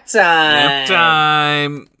 right. nap time. Nap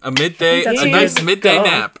time. A that's a nice good midday go.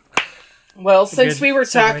 nap. Well, since good we were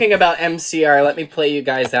segue. talking about MCR, let me play you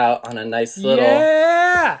guys out on a nice little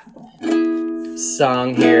Yeah.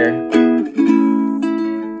 song here.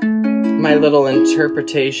 My little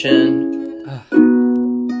interpretation.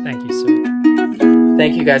 Thank you, sir.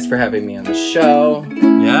 Thank you guys for having me on the show.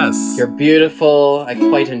 Yes. You're beautiful. I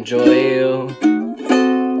quite enjoy you.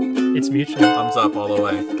 It's mutual. Thumbs up all the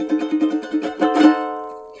way.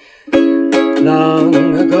 Long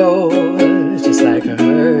ago, just like a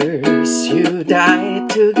hearse, you died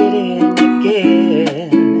to get in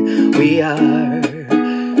again. We are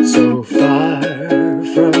so far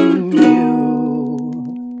from you.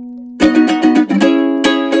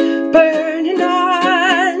 Burning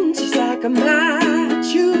on, just like a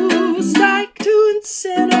match, you strike to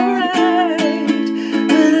incinerate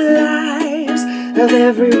the lives of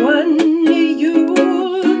everyone you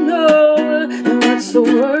know. And what's the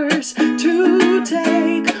worst to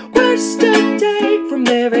take? Worst to take from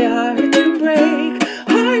every heart to break.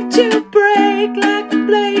 Heart to break like a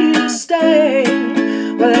blade of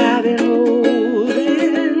stain. Well, I've been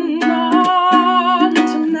holding on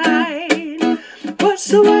tonight. What's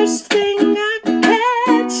the worst thing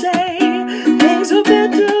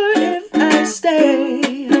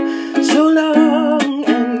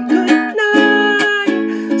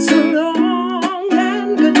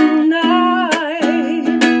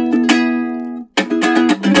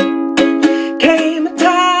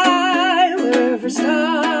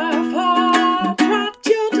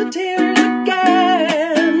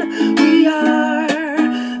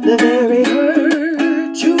the very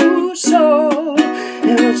hurt you saw.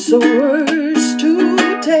 And what's the worst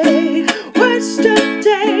to take? Worst to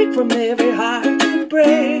take from every heart you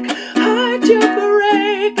break? Heart you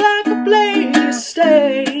break like a blade you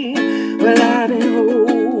stay. Well, I've been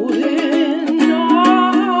holding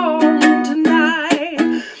on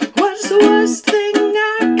tonight. What's the worst thing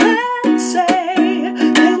I can say?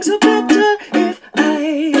 Things are better if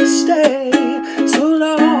I stay. So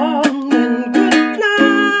long and good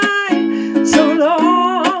night. So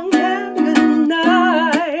long and good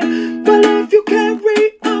night. Well, if you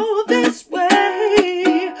carry on this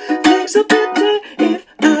way, things are better if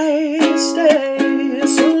I stay.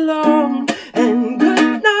 So long and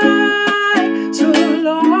good night. So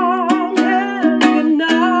long and good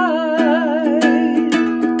night.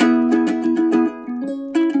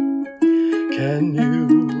 Can you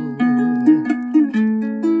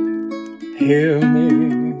hear me?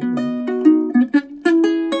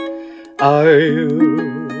 Are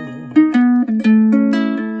you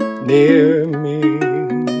near me?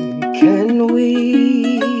 Can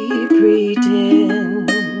we pretend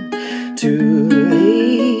to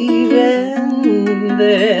leave and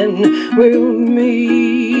then we'll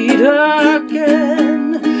meet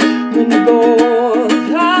again when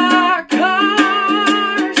both our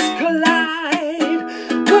cars collide?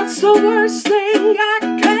 What's the worst thing I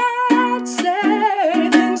can say?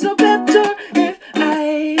 Things are better if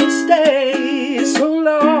I stay. So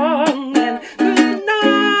long and good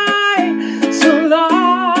night. So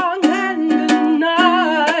long and good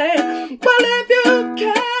night. Well, if you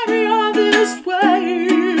carry on this way,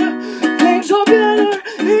 things are better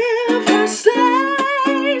if I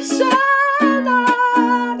stay. So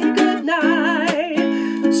long and good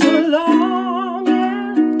night. So long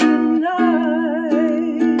and good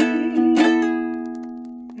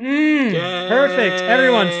night. Perfect.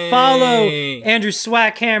 Everyone, follow Andrew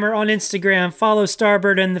Swackhammer on Instagram. Follow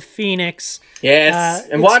Starbird and the Phoenix. Yes,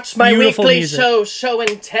 and it's watch my beautiful weekly music. show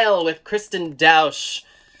and Tell with Kristen Dausch.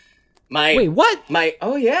 Wait, what?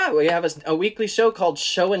 Oh yeah, we have a weekly show called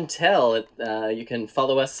Show and Tell. You can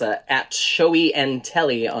follow us at Showy and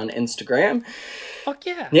Telly on Instagram. Fuck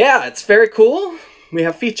yeah. Yeah, it's very cool. We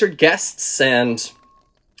have featured guests and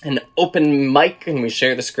an open mic, and we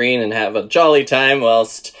share the screen and have a jolly time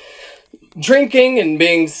whilst drinking and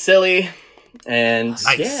being silly. And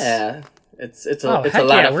Nice. yeah, it's a Oh, lot heck of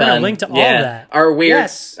yeah, fun. we're gonna link to all that. Our weird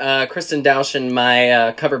Yes. Kristen Dausch and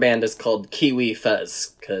my cover band is called Kiwi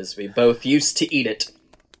Fuzz because we both used to eat it.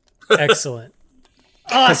 Excellent.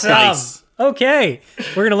 Awesome. Nice. Okay.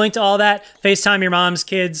 We're going to link to all that. FaceTime your moms,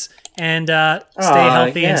 kids, and stay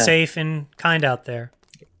healthy and yeah. safe and kind out there.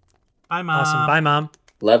 Bye, Mom. Awesome. Bye, Mom.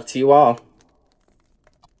 Love to you all.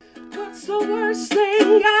 What's the worst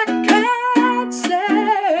thing I can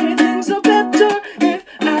say?